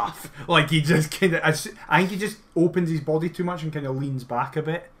sclaff. Like, he just kind of... I think he just opens his body too much and kind of leans back a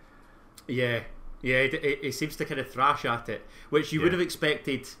bit. Yeah. Yeah, he seems to kind of thrash at it, which you would have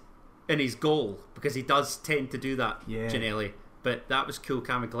expected in his goal, because he does tend to do that, Ginnelly. But that was cool,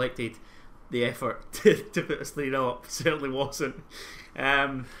 calm and collected. The effort to put us 3-0 up certainly wasn't.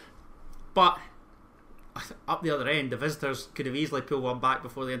 But up the other end, the visitors could have easily pulled one back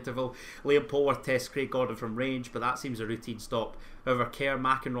before the interval. Liam Polworth tests Craig Gordon from range, but that seems a routine stop. However, Kerr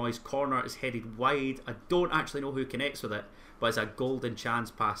McInroy's corner is headed wide. I don't actually know who connects with it, but it's a golden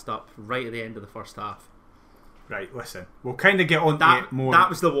chance passed up right at the end of the first half. Right, listen, we'll kind of get on that, to it more. That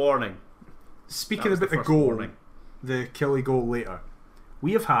was the warning. Speaking about the goal, the Kelly goal later,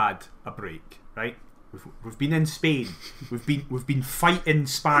 we have had a break, right? We've been in Spain. We've been fighting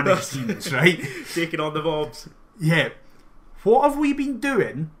Spanish teams, right? Taking on the Bobs. Yeah. What have we been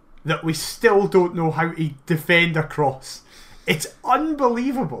doing that we still don't know how to defend a cross? It's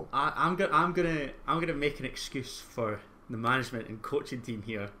unbelievable. I'm gonna make an excuse for the management and coaching team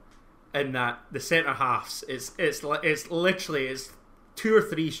here, in that the centre halves it's literally 2 or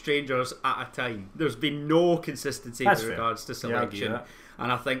 3 strangers at a time. There's been no consistency with regards to selection. Yeah,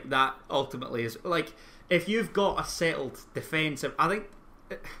 and I think that ultimately is, like, if you've got a settled defensive, I think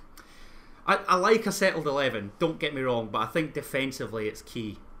I like a settled 11, don't get me wrong, but I think defensively it's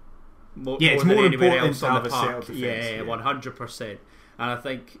key. It's more important to have a settled defense. Yeah, 100%. And I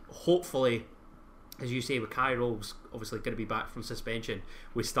think hopefully, as you say, with Cairo's obviously going to be back from suspension,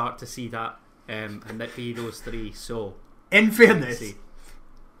 we start to see that and that be those 3. So in fairness,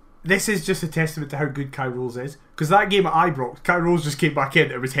 this is just a testament to how good Kyle Rolls is. Because that game at Ibrox, Kyle Rolls just came back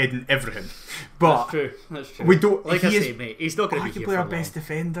in and was heading everything. But that's true. We don't. Like I say, mate, he's not going to be here for our long. Best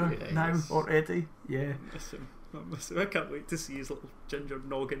defender now already. Yeah. I miss him. I can't wait to see his little ginger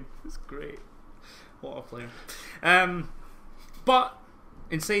noggin. It's great. What a player. But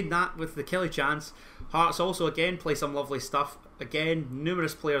in saying that, with the Kelly chance, Hearts also again play some lovely stuff. Again,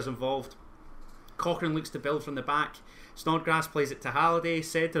 numerous players involved. Cochrane looks to build from the back. Snodgrass plays it to Halliday,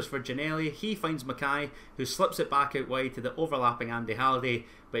 centres for Ginnelly. He finds Mackay, who slips it back out wide to the overlapping Andy Halliday,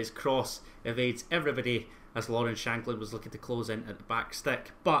 but his cross evades everybody as Lauren Shanklin was looking to close in at the back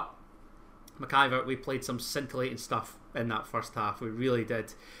stick. But McIver, we played some scintillating stuff in that first half, we really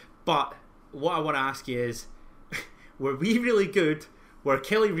did. But what I want to ask you is, were we really good, were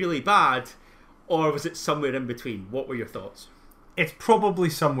Kelly really bad, or was it somewhere in between? What were your thoughts? It's probably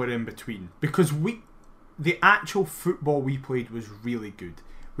somewhere in between, because the actual football we played was really good.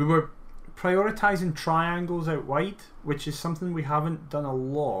 We were prioritising triangles out wide, which is something we haven't done a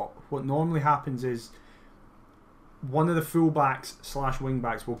lot. What normally happens is one of the fullbacks /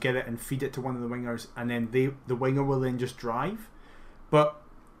 wingbacks will get it and feed it to one of the wingers, and then the winger will then just drive. But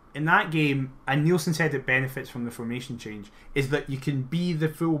in that game, and Nielsen said it benefits from the formation change, is that you can be the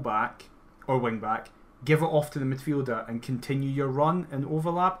fullback or wingback, give it off to the midfielder and continue your run and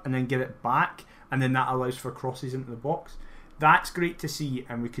overlap, and then get it back, and then that allows for crosses into the box. That's great to see,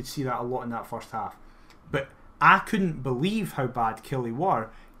 and we could see that a lot in that first half. But I couldn't believe how bad Killie were,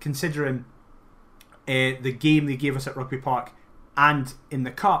 considering the game they gave us at Rugby Park and in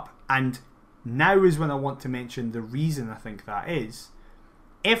the Cup. And now is when I want to mention the reason I think that is.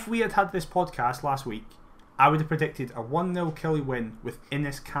 If we had this podcast last week, I would have predicted a 1-0 Killie win with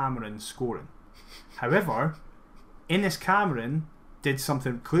Innes Cameron scoring. However, Innes Cameron did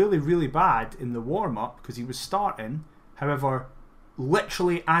something clearly really bad in the warm-up because he was starting. However,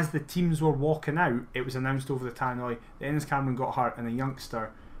 literally as the teams were walking out, it was announced over the tannoy that Innes Cameron got hurt and a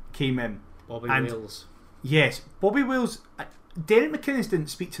youngster came in. Bobby Wales. Yes, Bobby Wales. Derek McInnes didn't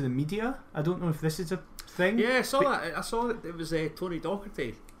speak to the media. I don't know if this is a thing. Yeah, I saw that. I saw that it was Tony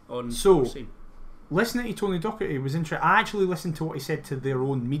Docherty on. So, listening to Tony Docherty was interesting. I actually listened to what he said to their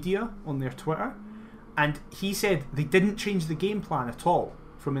own media on their Twitter, and he said they didn't change the game plan at all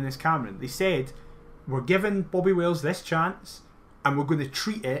from Innes Cameron. They said, we're giving Bobby Wales this chance and we're going to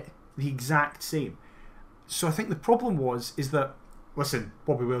treat it the exact same. So I think the problem is that, listen,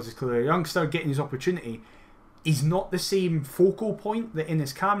 Bobby Wales is clearly a youngster getting his opportunity. He's not the same focal point that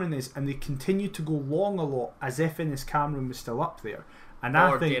Innes Cameron is, and they continue to go long a lot as if Innes Cameron was still up there. And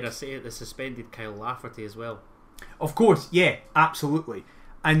I think, dare I say it, the suspended Kyle Lafferty as well. Of course, yeah, absolutely.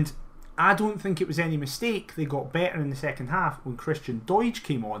 And I don't think it was any mistake they got better in the second half when Christian Doidge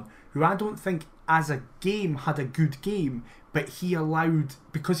came on, who I don't think as a game had a good game, but he allowed,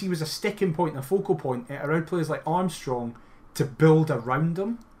 because he was a sticking point and a focal point, it allowed players like Armstrong to build around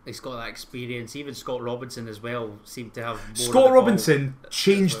him. He's got that experience. Even Scott Robinson as well seemed to have more. Scott Robinson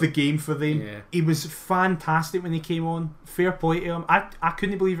changed the game for them. Yeah. He was fantastic when he came on. Fair play to him. I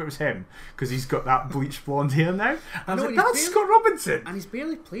couldn't believe it was him because he's got that bleached blonde hair now. I was like, that's Scott Robinson. And he's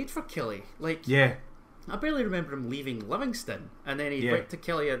barely played for Killie. Like, yeah. I barely remember him leaving Livingston, and then he went to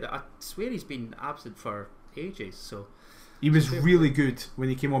Killie. I swear he's been absent for ages. So he was really good when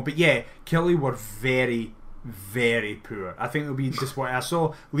he came on. But yeah, Killie were very, very poor. I think it'll be disappointing. I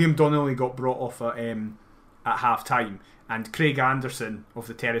saw Liam Donnelly got brought off at half time, and Craig Anderson of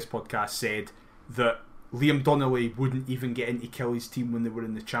the Terrace podcast said that Liam Donnelly wouldn't even get into Kelly's team when they were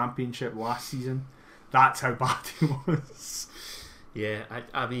in the championship last season. That's how bad he was. Yeah,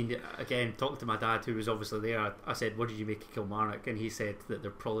 I mean, again, talking to my dad, who was obviously there, I said, what did you make of Kilmarnock? And he said that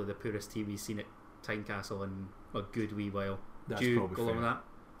they're probably the poorest team he's seen at Tynecastle in a good wee while. That's do you probably go along with that?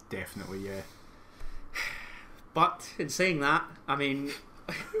 Definitely, yeah. But in saying that, I mean,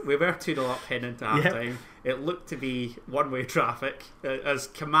 we were 2-0 up heading into half time. It looked to be one-way traffic, as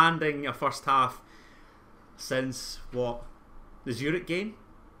commanding a first half since, what, the Zurich game?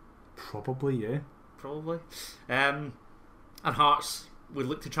 Probably, yeah. Probably. And Hearts would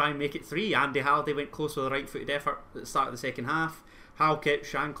look to try and make it 3. Andy Halliday went close with a right-footed effort at the start of the second half. Halkett,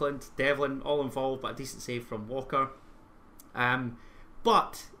 Shankland, Devlin, all involved, but a decent save from Walker.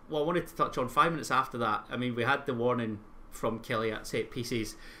 But what I wanted to touch on 5 minutes after that, I mean, we had the warning from Kelly at set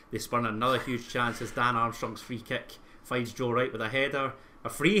pieces. They spun another huge chance as Dan Armstrong's free kick finds Joe Wright with a header, a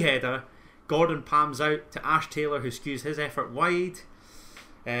free header. Gordon palms out to Ash Taylor, who skews his effort wide.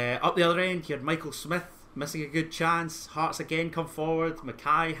 Up the other end, you had Michael Smith missing a good chance. Hearts again come forward.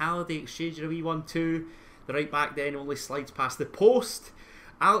 Mackay, Halliday exchanging a wee 1-2. The right back then only slides past the post.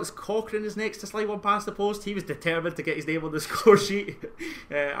 Alex Cochrane is next to slide one past the post. He was determined to get his name on the score sheet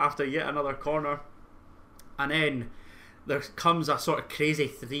after yet another corner. And then there comes a sort of crazy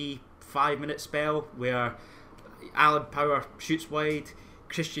 3-5 minute spell where Alan Power shoots wide.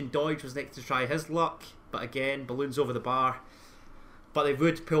 Christian Dodge was next to try his luck, but again balloons over the bar. But they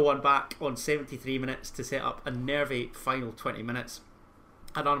would pull one back on 73 minutes to set up a nervy final 20 minutes.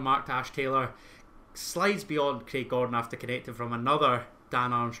 An unmarked Ash Taylor slides beyond Craig Gordon after connecting from another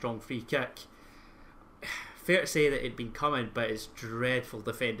Dan Armstrong free kick. Fair to say that it'd been coming, but it's dreadful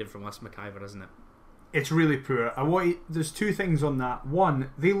defending from us McIver, isn't it? It's really poor. There's two things on that.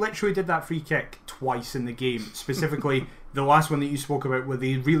 One, they literally did that free kick twice in the game. Specifically, the last one that you spoke about, where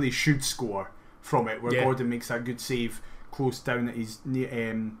they really should score from it, where Gordon makes that good save close down at his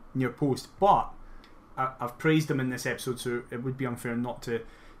near post. But I've praised him in this episode, so it would be unfair not to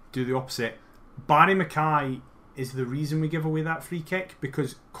do the opposite. Barry Mackay is the reason we give away that free kick,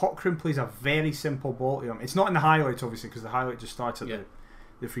 because Cochrane plays a very simple ball to him. It's not in the highlights, obviously, because the highlight just starts at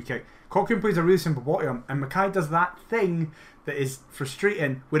the free kick. Cochrane plays a really simple ball to him, and Mackay does that thing that is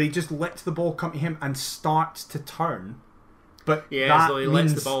frustrating, where he just lets the ball come to him and starts to turn. But as though he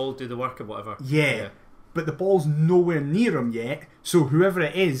lets the ball do the work or whatever. Yeah. But the ball's nowhere near him yet, so whoever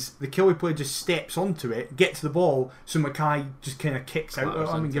it is, the Killie player just steps onto it, gets the ball, so Mackay just kind of kicks out at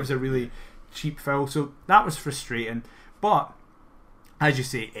him and gives a really cheap foul. So that was frustrating. But, as you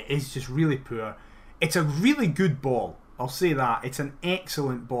say, it is just really poor. It's a really good ball, I'll say that. It's an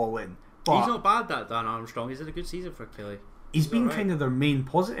excellent ball in. But he's not bad, that Dan Armstrong. He's had a good season for Killie. He's been kind of their main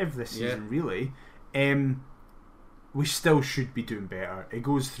positive this season, really. We still should be doing better. It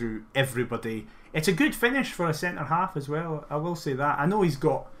goes through everybody. It's a good finish for a centre half as well, I will say that. I know he's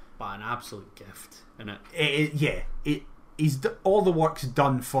got... But an absolute gift, isn't it? He's all the work's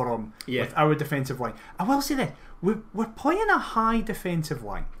done for him with our defensive line. I will say that we're playing a high defensive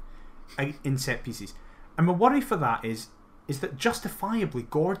line in set pieces. And my worry for that is that justifiably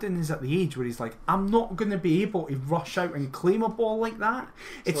Gordon is at the age where he's like, I'm not going to be able to rush out and claim a ball like that.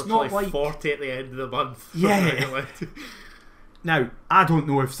 It's not like 40 at the end of the month. Yeah. Now, I don't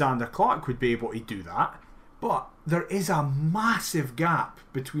know if Xander Clark would be able to do that, but there is a massive gap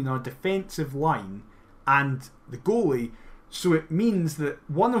between our defensive line and the goalie, so it means that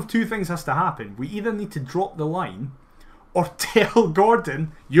one of two things has to happen. We either need to drop the line or tell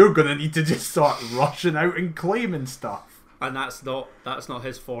Gordon, you're going to need to just start rushing out and claiming stuff. And that's not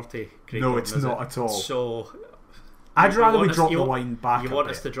his forte. No, it's not at all. So I'd rather we drop the line back. You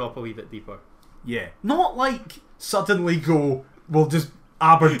want us to drop a wee bit deeper. Yeah. Not like suddenly go, we'll just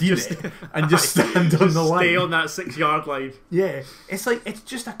Aberdeen it and just stand on the line. Stay on that 6 yard line. Yeah. It's like, it's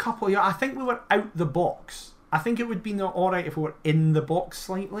just a couple of yards. I think we were out the box. I think it would be not alright if we were in the box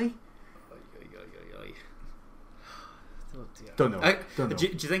slightly. Don't know. Do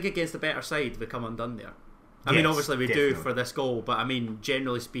you think against the better side we come undone there? I mean, obviously we do for this goal, but I mean,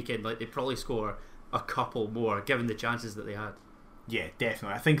 generally speaking, like, they probably score a couple more given the chances that they had. Yeah,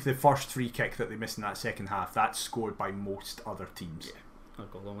 definitely. I think the first free kick that they missed in that second half, that's scored by most other teams. Yeah, I'll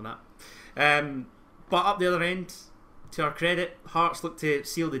go along with that. But up the other end, to our credit, Hearts look to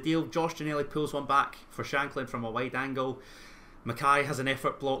seal the deal. Josh Ginnelly pulls one back for Shanklin from a wide angle. Mackay has an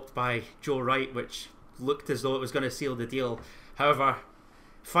effort blocked by Joe Wright, which looked as though it was going to seal the deal. However,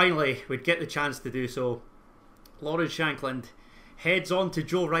 finally, we'd get the chance to do so. Lawrence Shankland heads on to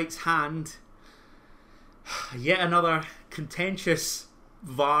Joe Wright's hand. Yet another contentious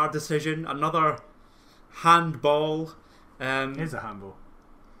VAR decision, another handball. It is a handball.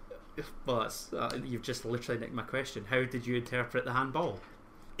 Well, that's you've just literally nicked my question. How did you interpret the handball?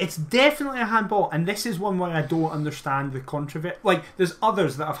 It's definitely a handball, and this is one where I don't understand the controversy. Like, there's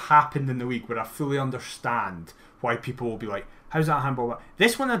others that have happened in the week where I fully understand why people will be like, how's that a handball?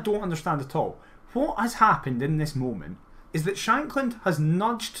 This one I don't understand at all. What has happened in this moment is that Shankland has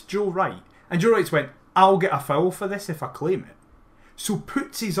nudged Joe Wright, and Joe Wright's went, I'll get a foul for this if I claim it. So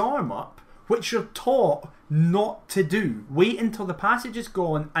puts his arm up, which you're taught not to do. Wait until the passage is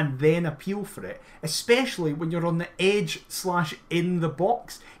gone and then appeal for it, especially when you're on the edge / in the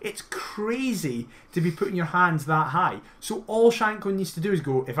box. It's crazy to be putting your hands that high. So all Shankland needs to do is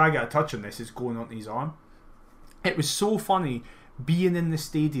go, if I get a touch on this, it's going onto his arm. It was so funny being in the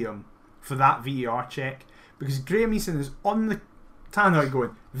stadium for that VAR check, because Graham Easton is on the tannoy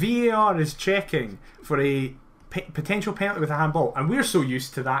going, VAR is checking for a potential penalty with a handball, and we're so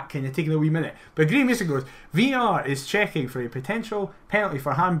used to that kind of taking a wee minute, but Graham Easton goes, VAR is checking for a potential penalty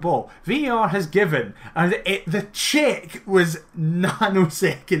for handball. VAR has given, and the check was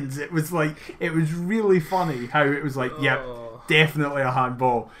nanoseconds. It was really funny how it was like, yep, definitely a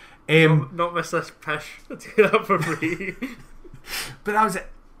handball. Not miss this pish. I'll do that for free. But that was it.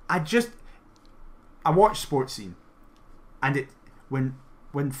 I watched Sports Scene, and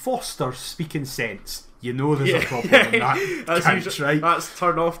when Foster's speaking sense, you know there's a problem in that couch, right? That's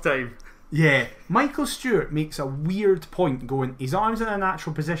turn off time. Yeah. Michael Stewart makes a weird point going, his arm's in a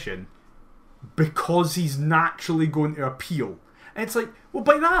natural position because he's naturally going to appeal. And it's like, well,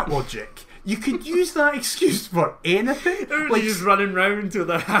 by that logic, you could use that excuse for anything. Like, just running round with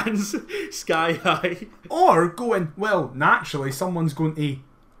their hands sky high. Or going, well, naturally someone's going to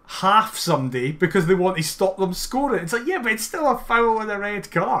half somebody because they want to stop them scoring. It's like, yeah, but it's still a foul and a red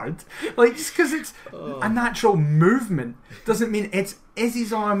card. Like, just because it's a natural movement doesn't mean is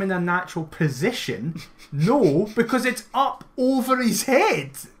his arm in a natural position. No, because it's up over his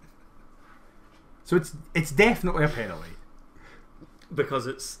head. So it's definitely a penalty. Because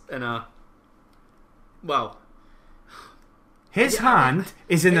it's in a... Well... His hand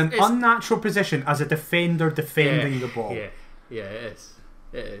is in an unnatural position as a defender defending the ball. Yeah, it is.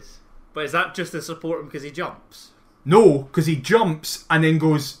 It is. But is that just to support him because he jumps? No, because he jumps and then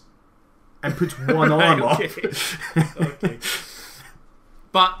goes and puts one arm up. Okay.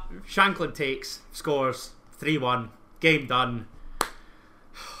 But Shankland takes, scores 3-1, game done.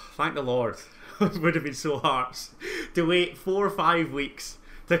 Thank the Lord. It would have been so harsh to wait 4 or 5 weeks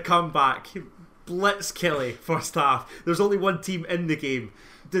to come back, blitz Killy first half. There's only one team in the game,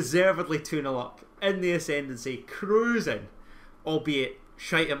 deservedly 2-0 up, in the ascendancy, cruising, albeit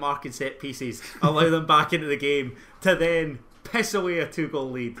shite at marking set pieces, allow them back into the game to then piss away a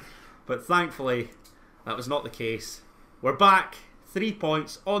 2-goal lead. But thankfully, that was not the case. We're back, 3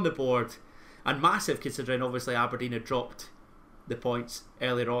 points on the board, and massive considering obviously Aberdeen had dropped the points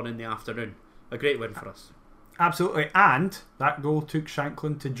earlier on in the afternoon. A great win for us. Absolutely, and that goal took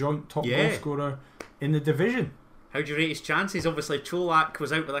Shankland to joint top goal scorer in the division. How do you rate his chances? Obviously, Cholak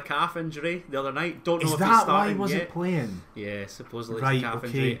was out with a calf injury the other night. Don't know if he's starting. Is that why he wasn't playing? Yeah, supposedly it's a calf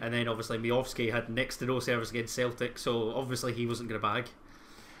injury. And then obviously Miovski had next to no service against Celtic, so obviously he wasn't going to bag.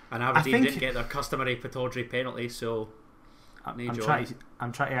 And Aberdeen didn't get their customary Pataudry penalty, so I'm trying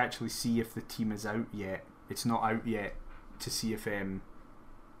to actually see if the team is out yet. It's not out yet to see if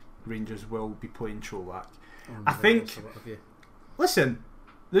Rangers will be playing Cholak. I think. Listen.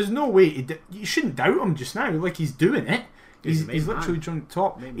 There's no way you shouldn't doubt him just now. Like, he's doing it. He's literally joined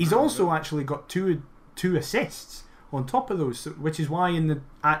top. He's also actually got two assists on top of those, which is why in the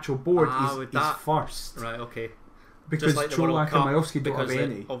actual board he's first. Right, okay. Because like Cholak and Miovski don't have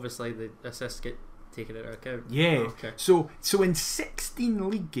any. Obviously the assists get taken into account. Yeah. Oh, okay. So in 16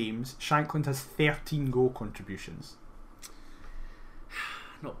 league games, Shankland has 13 goal contributions.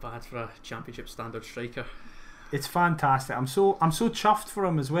 Not bad for a championship standard striker. It's fantastic. I'm so chuffed for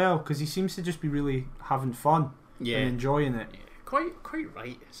him as well, because he seems to just be really having fun and enjoying it. Yeah, quite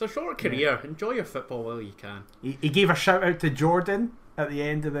right. It's a short career. Yeah. Enjoy your football while you can. He gave a shout out to Jordan at the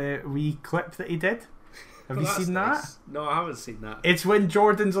end of the wee clip that he did. Have you seen that? No, I haven't seen that. It's when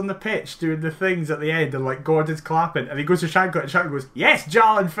Jordan's on the pitch doing the things at the end and like Gordon's clapping and he goes to Shankland and Shankland goes, "Yes,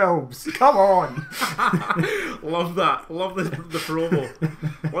 Jalen Films, come on." Love that. Love the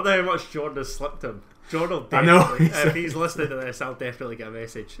promo. Wonder how much Jordan has slipped him. Jordan will definitely, if he's listening to this, I'll definitely get a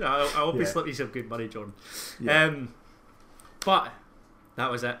message. I hope he slipped you some good money, Jordan. Yeah. But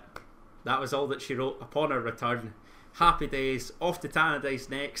that was it. That was all that she wrote upon her return. Happy days. Off to Tannadice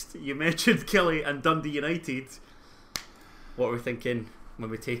next. You mentioned Killie and Dundee United. What are we thinking when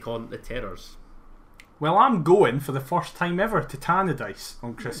we take on the Terrors? Well, I'm going for the first time ever to Tannadice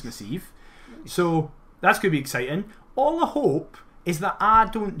on Christmas Eve. So that's going to be exciting. All I hope is that I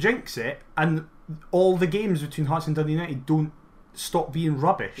don't jinx it, and all the games between Hearts and Dundee United don't stop being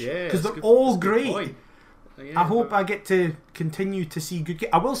rubbish. Yeah, because they're all great. Yeah, I hope I get to continue to see good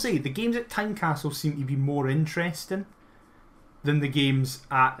games. I will say, the games at Tynecastle seem to be more interesting than the games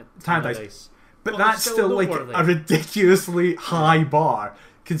at Tannadice. But that's still like a ridiculously high bar,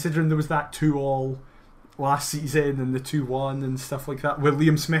 considering there was that 2-2 last season and the 2-1 and stuff like that, where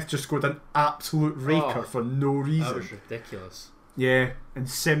Liam Smith just scored an absolute raker for no reason. That was ridiculous. Yeah, and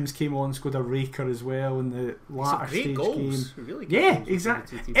Sims came on and scored a raker as well in the latter stage goals. game. Really yeah,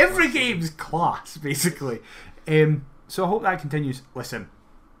 exactly. Every game's class, basically. So I hope that continues. Listen,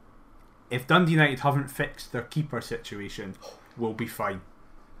 if Dundee United haven't fixed their keeper situation, we'll be fine.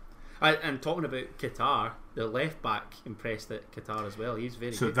 And talking about Qatar, the left back impressed at Qatar as well. He's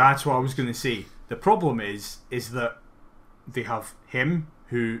very good. So that's what I was going to say. The problem is that they have him,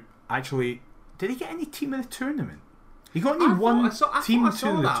 who actually, did he get any team in the tournament? He got only one team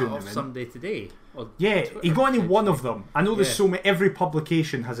to the tournament. Someday today. Yeah, he got only one of them. I know there's so many. Every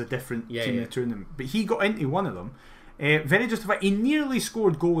publication has a different team in the tournament, but he got into one of them. Very justified. He nearly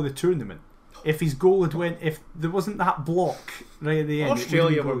scored goal of the tournament. If his goal had went, if there wasn't that block right at the end.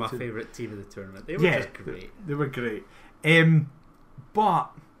 Australia were my favourite team of the tournament. They were just great. They were great.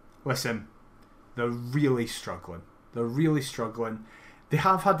 But listen, they're really struggling. They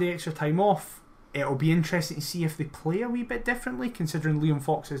have had the extra time off. It'll be interesting to see if they play a wee bit differently, considering Liam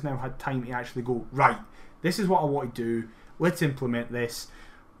Fox has now had time to actually go, right, this is what I want to do, let's implement this.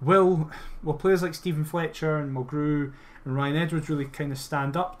 Will players like Stephen Fletcher and Mulgrew and Ryan Edwards really kind of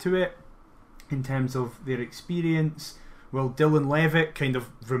stand up to it in terms of their experience? Will Dylan Levitt kind of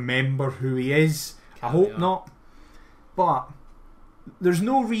remember who he is? I hope not. But there's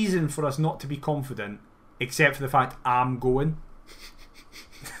no reason for us not to be confident, except for the fact I'm going.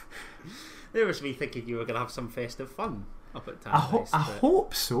 There was me thinking you were going to have some festive fun up at Tannadice. I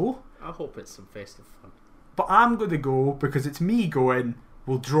hope so. I hope it's some festive fun. But I'm going to go because it's me going.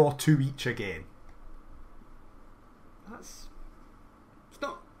 We'll draw 2 each again. It's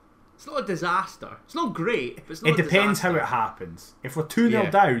not a disaster. It's not great, but it's not It depends how it happens. If we're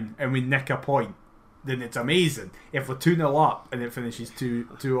 2-0 down and we nick a point, then it's amazing. If we're 2-0 up and it finishes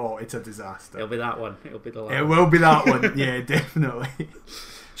 2-2, it's a disaster. It'll be that one. It'll be the last. It will be that one. Yeah, definitely.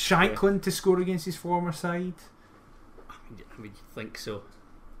 Shanklin to score against his former side. I mean, you think so,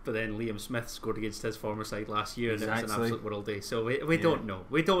 but then Liam Smith scored against his former side last year, and it was an absolute world day. So we don't know.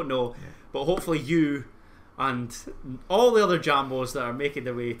 We don't know. Yeah. But hopefully you and all the other Jambos that are making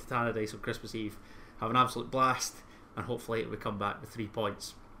their way to Tannadice on Christmas Eve have an absolute blast, and hopefully we come back with 3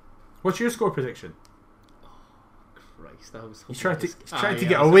 points. What's your score prediction? Oh, Christ! I was hoping to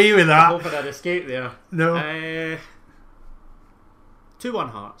get away with that. I was hoping I'd escape there. No.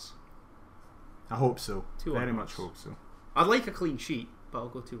 2-1 Hearts. I hope so. Very much Hearts. hope so. I'd like a clean sheet, but I'll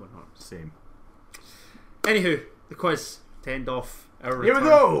go 2-1 Hearts. Same. Anywho, the quiz to end off our return. Here we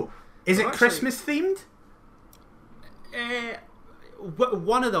go. Is it Christmas themed?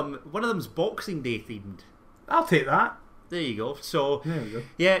 One of them's Boxing Day themed. I'll take that. There you go. So there we go.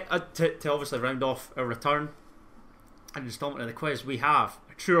 Yeah, to obviously round off our return and installment of the quiz, we have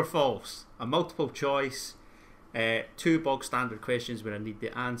a true or false, a multiple choice, 2 bog standard questions where I need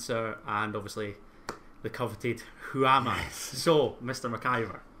the answer, and obviously the coveted who am I? So, Mr.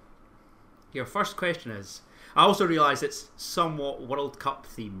 McIver, your first question is, I also realise it's somewhat World Cup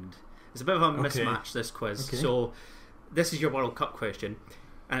themed. It's a bit of a mismatch, this quiz. Okay. So this is your World Cup question,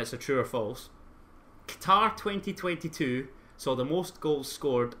 and it's a true or false. Qatar 2022 saw the most goals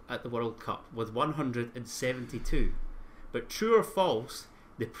scored at the World Cup with 172. But true or false,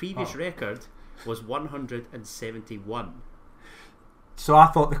 the previous record was 171. So I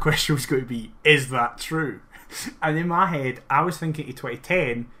thought the question was going to be, is that true? And in my head, I was thinking to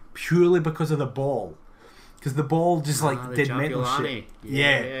 2010 purely because of the ball. Because the ball just did mental shit.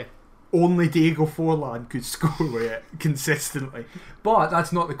 Yeah. Only Diego Forlan could score with it consistently. But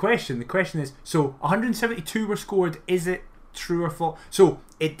that's not the question. The question is, so 172 were scored, is it true or false? So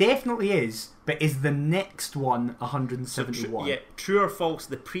it definitely is, but is the next one 171? So true or false,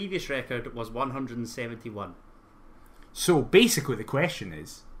 the previous record was 171. So basically the question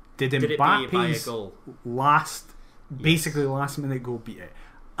is, did Mbappe's last minute goal beat it?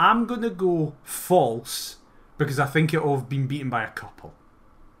 I'm going to go false because I think it will have been beaten by a couple.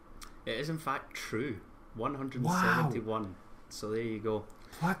 It is in fact true. 171. Wow. So there you go.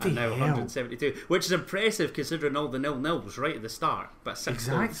 Bloody now hell. 172, which is impressive considering all the 0-0s right at the start. But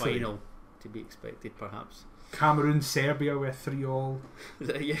 6-0 final to be expected, perhaps. Cameroon, Serbia with 3-3.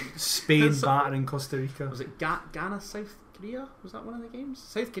 Yeah. Spain battering Costa Rica. Was it Ghana, South Korea? Was that one of the games?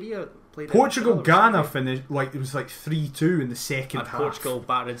 South Korea played. Portugal Ghana finished it was like 3-2 in the second half. Portugal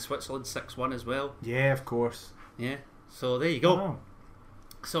battered Switzerland 6-1 as well. Yeah, of course. Yeah. So there you go. Wow.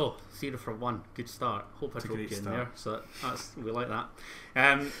 So 0-1, good start. Hope I It's a broke great you in start. there. So we like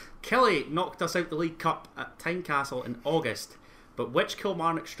that. Kelly knocked us out the League Cup at Tynecastle in August. But which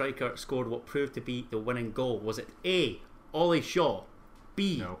Kilmarnock striker scored what proved to be the winning goal? Was it A. Ollie Shaw,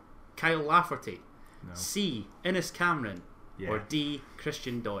 B. No. Kyle Lafferty, No. C. Innes Cameron, Yeah. or D.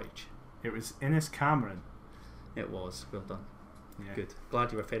 Christian Deutsch? It was Innes Cameron. It was. Well done. Yeah. Good.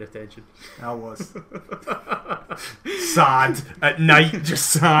 Glad you were paying attention. I was. Sad at night, just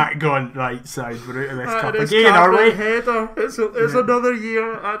sat going, right, side, we're out of this cup again, are we? Header. It's another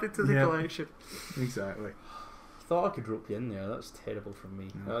year added to the collection. Exactly. Thought I could rope you in there. That's terrible from me.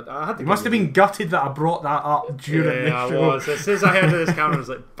 I had to. You must have been gutted that I brought that up during the I show. was. As soon as I heard of this camera, I was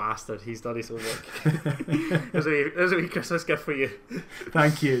like, bastard, he's done his homework. There's a wee Christmas gift for you.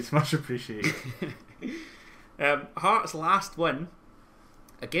 Thank you, it's much appreciated. Hearts' last win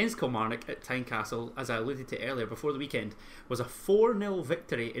against Kilmarnock at Tynecastle, as I alluded to earlier before the weekend, was a 4-0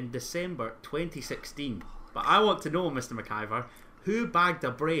 victory in December 2016. But I want to know, Mr. McIver, who bagged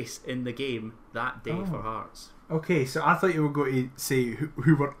a brace in the game that day for Hearts? Okay, so I thought you were going to say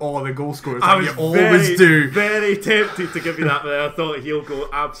who were all the goal scorers, I like was you always do. Very tempted to give you that, but I thought he'll go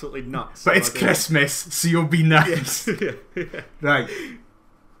absolutely nuts. But it's Christmas, so you'll be nice. Yes. Yeah. Right.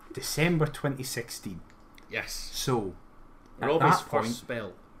 December 2016. Yes. So, Robbie's first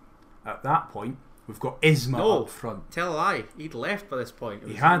spell. At that point, we've got Isma No, up front. tell a lie. He'd left by this point. It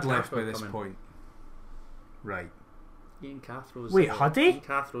He was had Ian left Cathro by this coming. point. Right. Ian Cathrow's. Wait, had he? Ian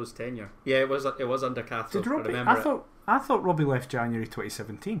Cathrow's tenure. Yeah, it was under Cathro. Did Robbie? Remember I thought Robbie left January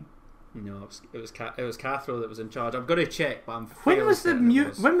 2017. No, it was Cathro that was in charge. I'm going to check, but I'm. When was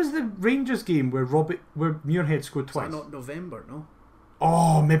when was the Rangers game where Muirhead scored twice? Was that not November? No.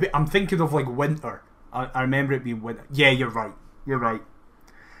 Oh, maybe I'm thinking of like winter. I remember it being winter. Yeah, you're right. You're right.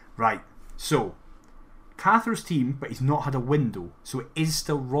 Right. So, Cathro's team, but he's not had a window, so it is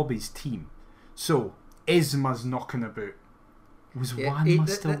still Robbie's team. So, Isma's knocking about. Was Wanma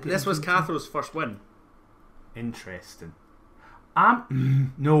still getting This was beaten? Cathro's first win. Interesting.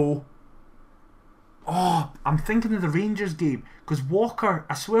 No. Oh, I'm thinking of the Rangers game because Walker.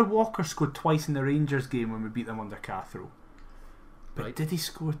 I swear Walker scored twice in the Rangers game when we beat them under Cathro. But Right. did he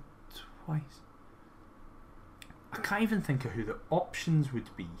score twice? I can't even think of who the options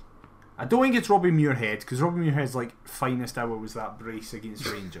would be. I don't think it's Robbie Muirhead because Robbie Muirhead's like finest hour was that brace against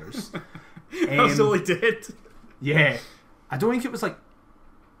Rangers. That's all he did. Yeah, I don't think it was like.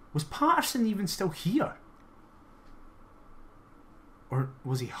 Was Patterson even still here? Or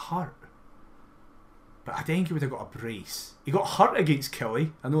was he hurt? But I think he would have got a brace. He got hurt against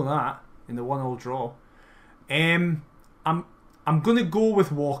Kelly. I know that in the 1-1 draw. I'm gonna go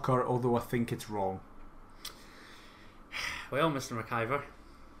with Walker, although I think it's wrong. Well, Mr. McIver,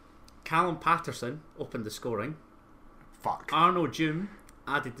 Callum Patterson opened the scoring. Fuck. Arno Doom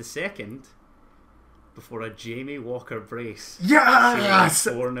added the second before a Jamie Walker brace. Yes!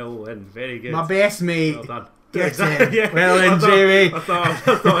 4-0 win. Very good. My best mate. Well done. Get Exactly, in. Well then, Jamie. I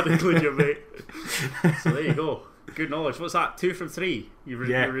thought I'd include your mate. So there you go. Good knowledge. What's that? 2 from 3. You're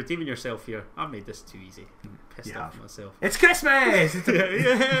redeeming yourself here. I made this too easy. I'm pissed off myself. It's Christmas!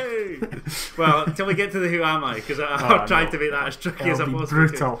 Yay! Well, until we get to the Who Am I, because I'm trying to make that as tricky as I possibly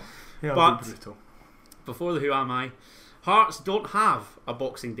brutal. can. But before the Who Am I, Hearts don't have a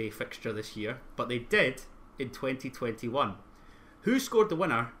Boxing Day fixture this year, but they did in 2021. Who scored the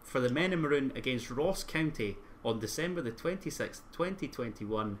winner for the Men in Maroon against Ross County on December the 26th,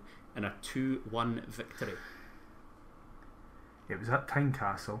 2021 in a 2-1 victory? It was at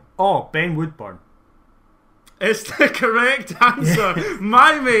Tynecastle. Oh, Ben Woodburn. It's the correct answer.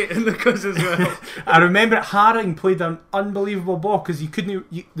 My mate in the quiz as well. I remember Haring played an unbelievable ball because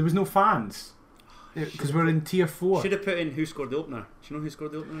there was no fans because we're in tier 4. Should have put in who scored the opener. Do you know who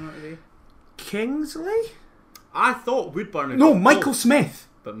scored the opener that day? Kingsley? I thought Woodburn. No, Michael Smith.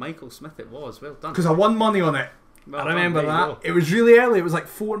 But Michael Smith it was. Well done. Because I won money on it. Well I remember done, that. It was really early. It was like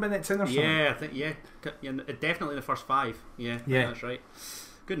 4 minutes in or something. Yeah, I think definitely the first 5. Yeah, that's right.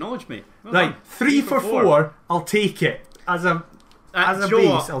 Good knowledge, mate. Well right, done. 3 for 4. I'll take it as a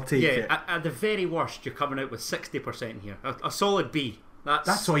base. I'll take it. At the very worst, you're coming out with 60% here. A solid B.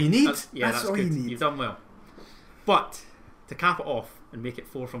 That's all you need. That's all good. you need. You've done well. But to cap it off and make it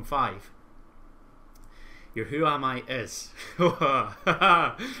 4 from 5, your Who Am I is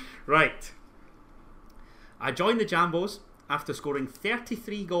right. I joined the Jambos after scoring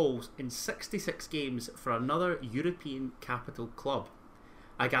 33 goals in 66 games for another European capital club.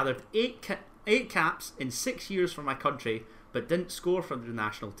 I gathered 8 8 caps in 6 years for my country, but didn't score for the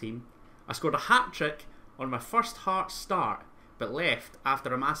national team. I scored a hat-trick on my first Hearts start, but left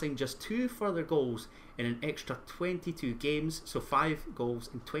after amassing just 2 further goals in an extra 22 games, so 5 goals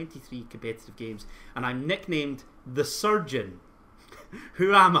in 23 competitive games. And I'm nicknamed the Surgeon.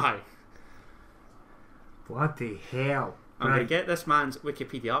 Who am I? Bloody hell. I'm going to get this man's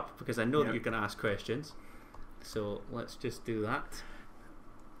Wikipedia up because I know that you're going to ask questions. So let's just do that.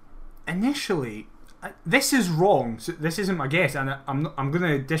 Initially, this is wrong. So this isn't my guess, and I'm going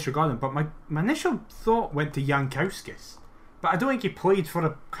to disregard him. But my initial thought went to Jankowskis, but I don't think he played for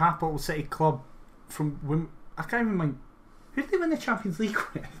a capital city club from when I can't even mind. Who did they win the Champions League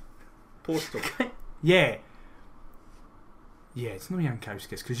with? Porto. Yeah. Yeah, it's not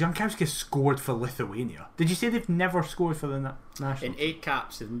Jankowskis, because Jankowskis scored for Lithuania. Did you say they've never scored for the national in 8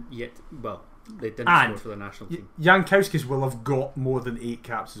 caps, and yet, well, they didn't score for the national team. Jankowskis will have got more than 8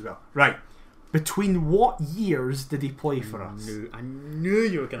 caps as well. Right. Between what years did he play for us? I knew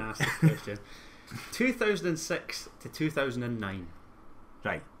you were going to ask this question. 2006 to 2009.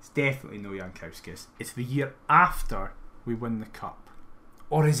 Right. It's definitely no Jankowskis. It's the year after we win the cup.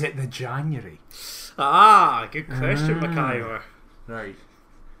 Or is it the January? Ah, good question, McIver. Right.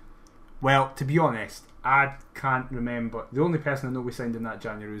 Well, to be honest, I can't remember. The only person I know we signed in that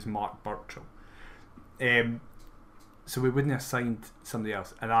January was Mark Burchill. So we wouldn't have signed somebody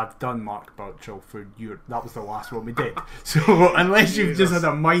else. And I'd done Mark Burchill for year. That was the last one we did. So unless you've just had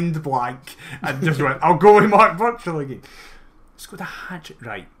a mind blank and just went, I'll go with Mark Burchill again. Let's go to hat-trick.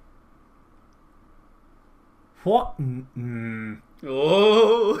 Right. What?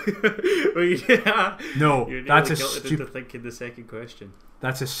 Oh, no, you're that's a stupid. Into thinking the second question.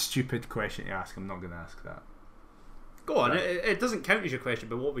 That's a stupid question to ask. I'm not going to ask that. Go on. Right. It doesn't count as your question.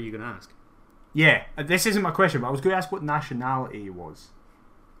 But what were you going to ask? Yeah, this isn't my question. But I was going to ask what nationality he was.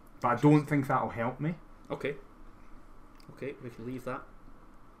 But I don't think that'll help me. Okay, we can leave that.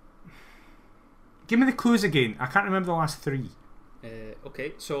 Give me the clues again. I can't remember the last 3.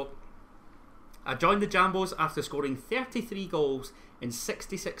 Okay, so I joined the Jambos after scoring 33 goals in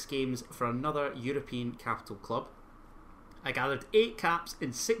 66 games for another European capital club. I gathered 8 caps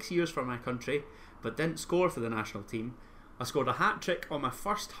in 6 years for my country, but didn't score for the national team. I scored a hat-trick on my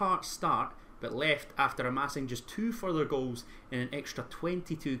first Hearts start, but left after amassing just 2 further goals in an extra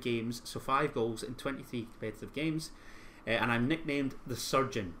 22 games, so 5 goals in 23 competitive games. And I'm nicknamed the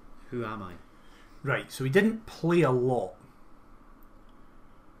Surgeon. Who am I? Right, so he didn't play a lot.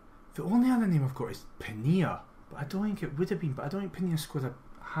 The only other name I've got is Pania, but I don't think it would have been. But I don't think Pania scored a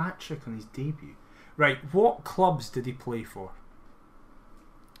hat-trick on his debut. Right, what clubs did he play for?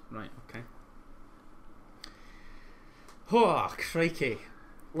 Right, okay. Oh, crikey.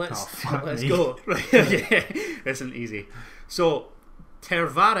 Let's go. Right, yeah, isn't easy. So,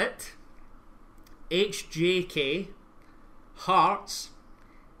 Tervaret, HJK, Hearts,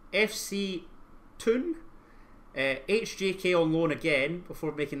 FC Thun, HJK on loan again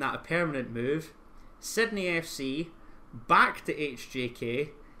before making that a permanent move, Sydney FC, back to HJK,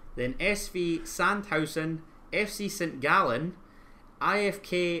 then SV Sandhausen, FC St Gallen,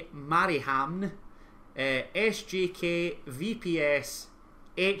 IFK Mariehamn, SJK VPS,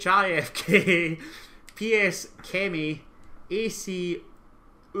 HIFK, PS Kemi, AC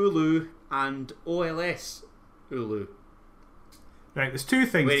Oulu, and OLS Oulu. Right, there's 2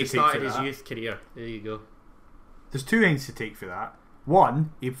 things where to he take started for his that. youth career. There you go. There's 2 things to take for that.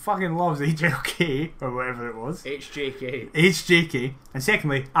 One, he fucking loves HLK or whatever it was. HJK. And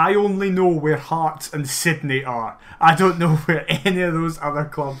secondly, I only know where Hearts and Sydney are. I don't know where any of those other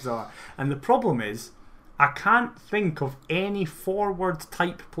clubs are. And the problem is, I can't think of any forward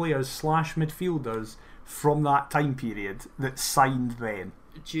type players / midfielders from that time period that signed then.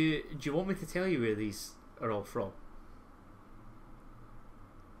 Do you want me to tell you where these are all from?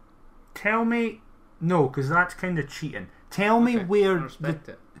 Tell me. No, because that's kind of cheating. Tell me where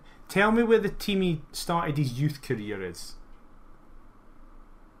the team he started his youth career is.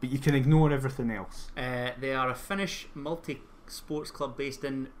 But you can ignore everything else. They are a Finnish multi-sports club based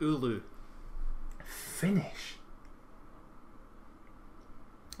in Oulu. Finnish?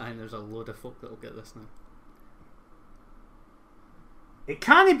 I think there's a load of folk that'll get this now. It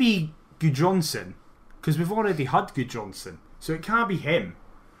can't be Gudjonsson, because we've already had Gudjonsson. So it can't be him.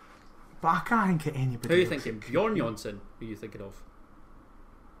 But I can't think of anybody. Who are you thinking? Bjorn Jonsson? Who are you thinking of?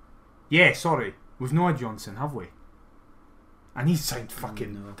 Yeah, sorry. We've not had Jonsson, have we? And he's signed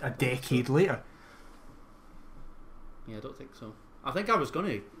fucking a decade later. Yeah, I don't think so. I think I was going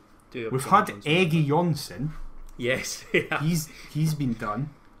to do it. We've had Eggy Jonsson. Yes. Yeah. He's been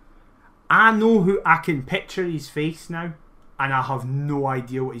done. I know who I can picture his face now. and I have no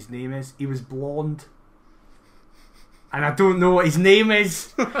idea what his name is. He was blonde. And I don't know what his name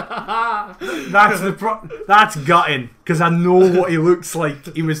is. That's gutting, because I know what he looks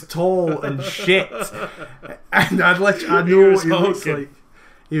like. He was tall and shit, and I know what he looks like.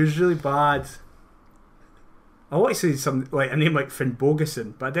 He was really bad. I want to say something like a name like Finn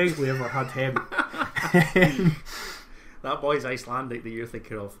Bogason, but I doubt we ever had him. That boy's Icelandic that you're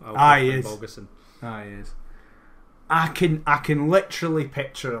thinking of. He is. Bogason. He is. I can literally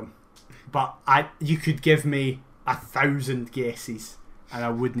picture him, but you could give me 1,000 guesses and I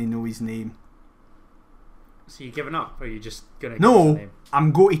wouldn't know his name. So you giving up, or are you just gonna? No,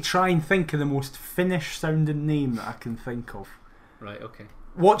 I'm going to try and think of the most Finnish sounding name that I can think of. Right. Okay.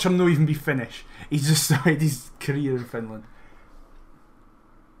 Watch him not even be Finnish. He's just started his career in Finland.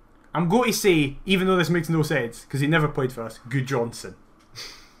 I'm going to say, even though this makes no sense because he never played for us, Gu Johnson.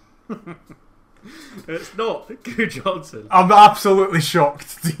 It's not Gu Johnson. I'm absolutely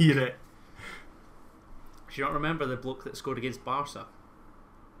shocked to hear it. Do you not remember the bloke that scored against Barca?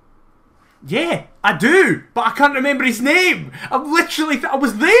 Yeah, I do, but I can't remember his name. I'm literally, I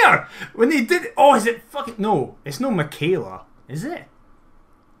was there when they did it. Oh, is it fucking... No, it's not Michaela, is it?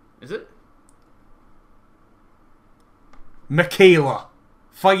 Is it? Michaela.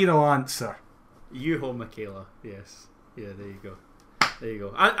 Final answer. Juho Michaela, yes. Yeah, there you go. There you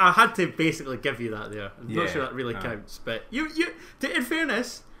go. I had to basically give you that there. I'm not sure that really counts, but you in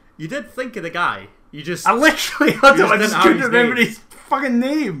fairness, you did think of the guy. You just... I literally had him. I just couldn't remember his fucking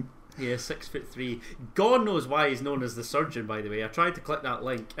name. Yeah, 6'3". God knows why he's known as the surgeon, by the way. I tried to click that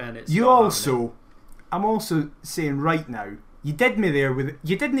link and it's I'm also saying right now, you did me there with...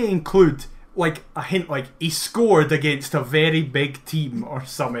 You didn't include like a hint like he scored against a very big team or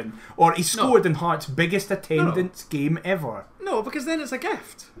something. Or he scored in Hearts' biggest attendance game ever. No, because then it's a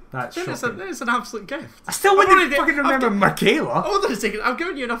gift. That's it's an absolute gift. I still wouldn't fucking remember Michaela. Hold on a second. I've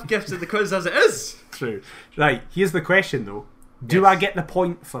given you enough gifts in the quiz as it is. True. Right, here's the question though. Do I get the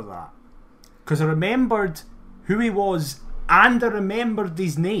point for that? Because I remembered who he was and I remembered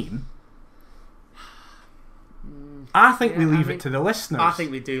his name. I think we leave it to the listeners. I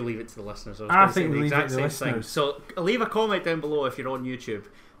think we do leave it to the listeners. I think we leave it to the listeners. So leave a comment down below if you're on YouTube.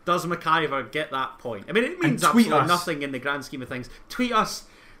 Does McIver get that point? I mean, it means absolutely nothing in the grand scheme of things. Tweet us.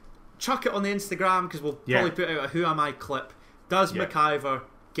 Chuck it on the Instagram because we'll probably put out a Who Am I clip. Does McIver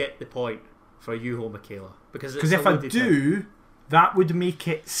get the point for Juho Michaela? Because if I do, that would make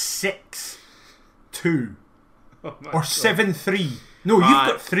it 6-2 or 7-3. No, you've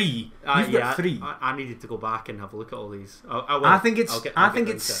got 3. You've got 3. I needed to go back and have a look at all these. I think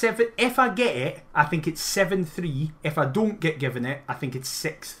it's 7. If I get it, I think it's 7-3. If I don't get given it, I think it's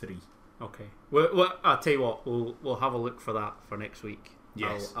 6-3. Okay. Well, I'll tell you what. We'll have a look for that for next week.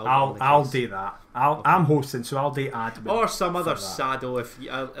 Yes, I'll do that. I'm hosting, so I'll do admin. Or some other sado if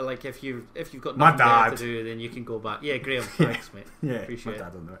you've got nothing better to do, then you can go back. Yeah, Graham, thanks, mate. Yeah, appreciate my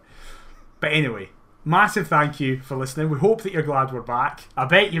dad will do it. But anyway, massive thank you for listening. We hope that you're glad we're back. I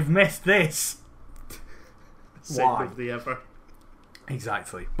bet you've missed this. Why? Of the ever.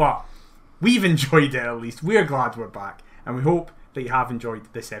 Exactly. But we've enjoyed it at least. We're glad we're back, and we hope that you have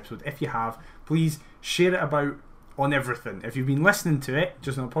enjoyed this episode. If you have, please share it about on everything. If you've been listening to it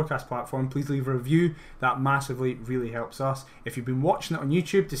just on a podcast platform, please leave a review. That massively really helps us. If you've been watching it on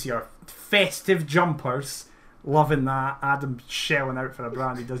YouTube to see our festive jumpers, loving that, Adam shelling out for a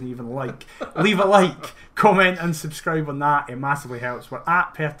brand he doesn't even like, leave a like, comment and subscribe on that. It massively helps. We're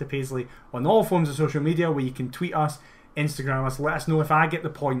at Perth to Paisley on all forms of social media where you can tweet us, Instagram us, let us know if I get the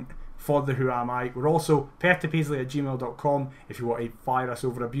point for the Who Am I. We're also perthtoPaisley@gmail.com if you want to fire us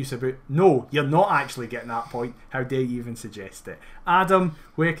over abuse about. No, you're not actually getting that point. How dare you even suggest it? Adam,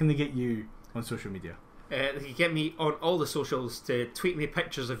 where can they get you on social media? They can get me on all the socials to tweet me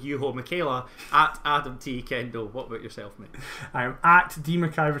pictures of Juho Michaela at Adam T. Kendall. What about yourself, mate? I'm at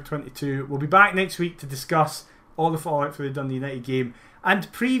DMcIver22. We'll be back next week to discuss all the fallout for the Dundee United game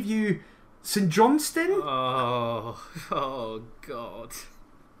and preview St Johnstone. Oh God.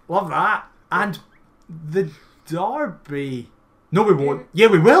 Love that. And the derby. No, we won't. Yeah,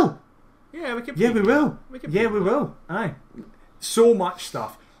 we will. Yeah, we can. Yeah, we will. Yeah, we will. Aye. So much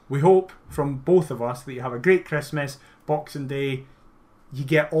stuff. We hope from both of us that you have a great Christmas, Boxing Day. You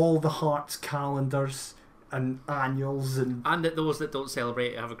get all the Hearts calendars and annuals, and that those that don't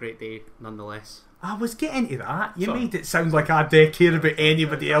celebrate have a great day nonetheless. I was getting to that. You made it sound like I dare care about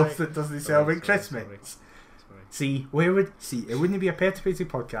anybody else that doesn't celebrate Christmas. Sorry. See, it wouldn't be a Petty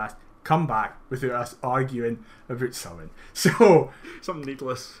podcast. Come back without us arguing about something. So something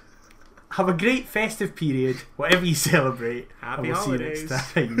needless. Have a great festive period, whatever you celebrate. Happy and we'll holidays.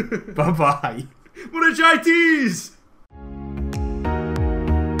 See you next time. Bye bye. What a tease!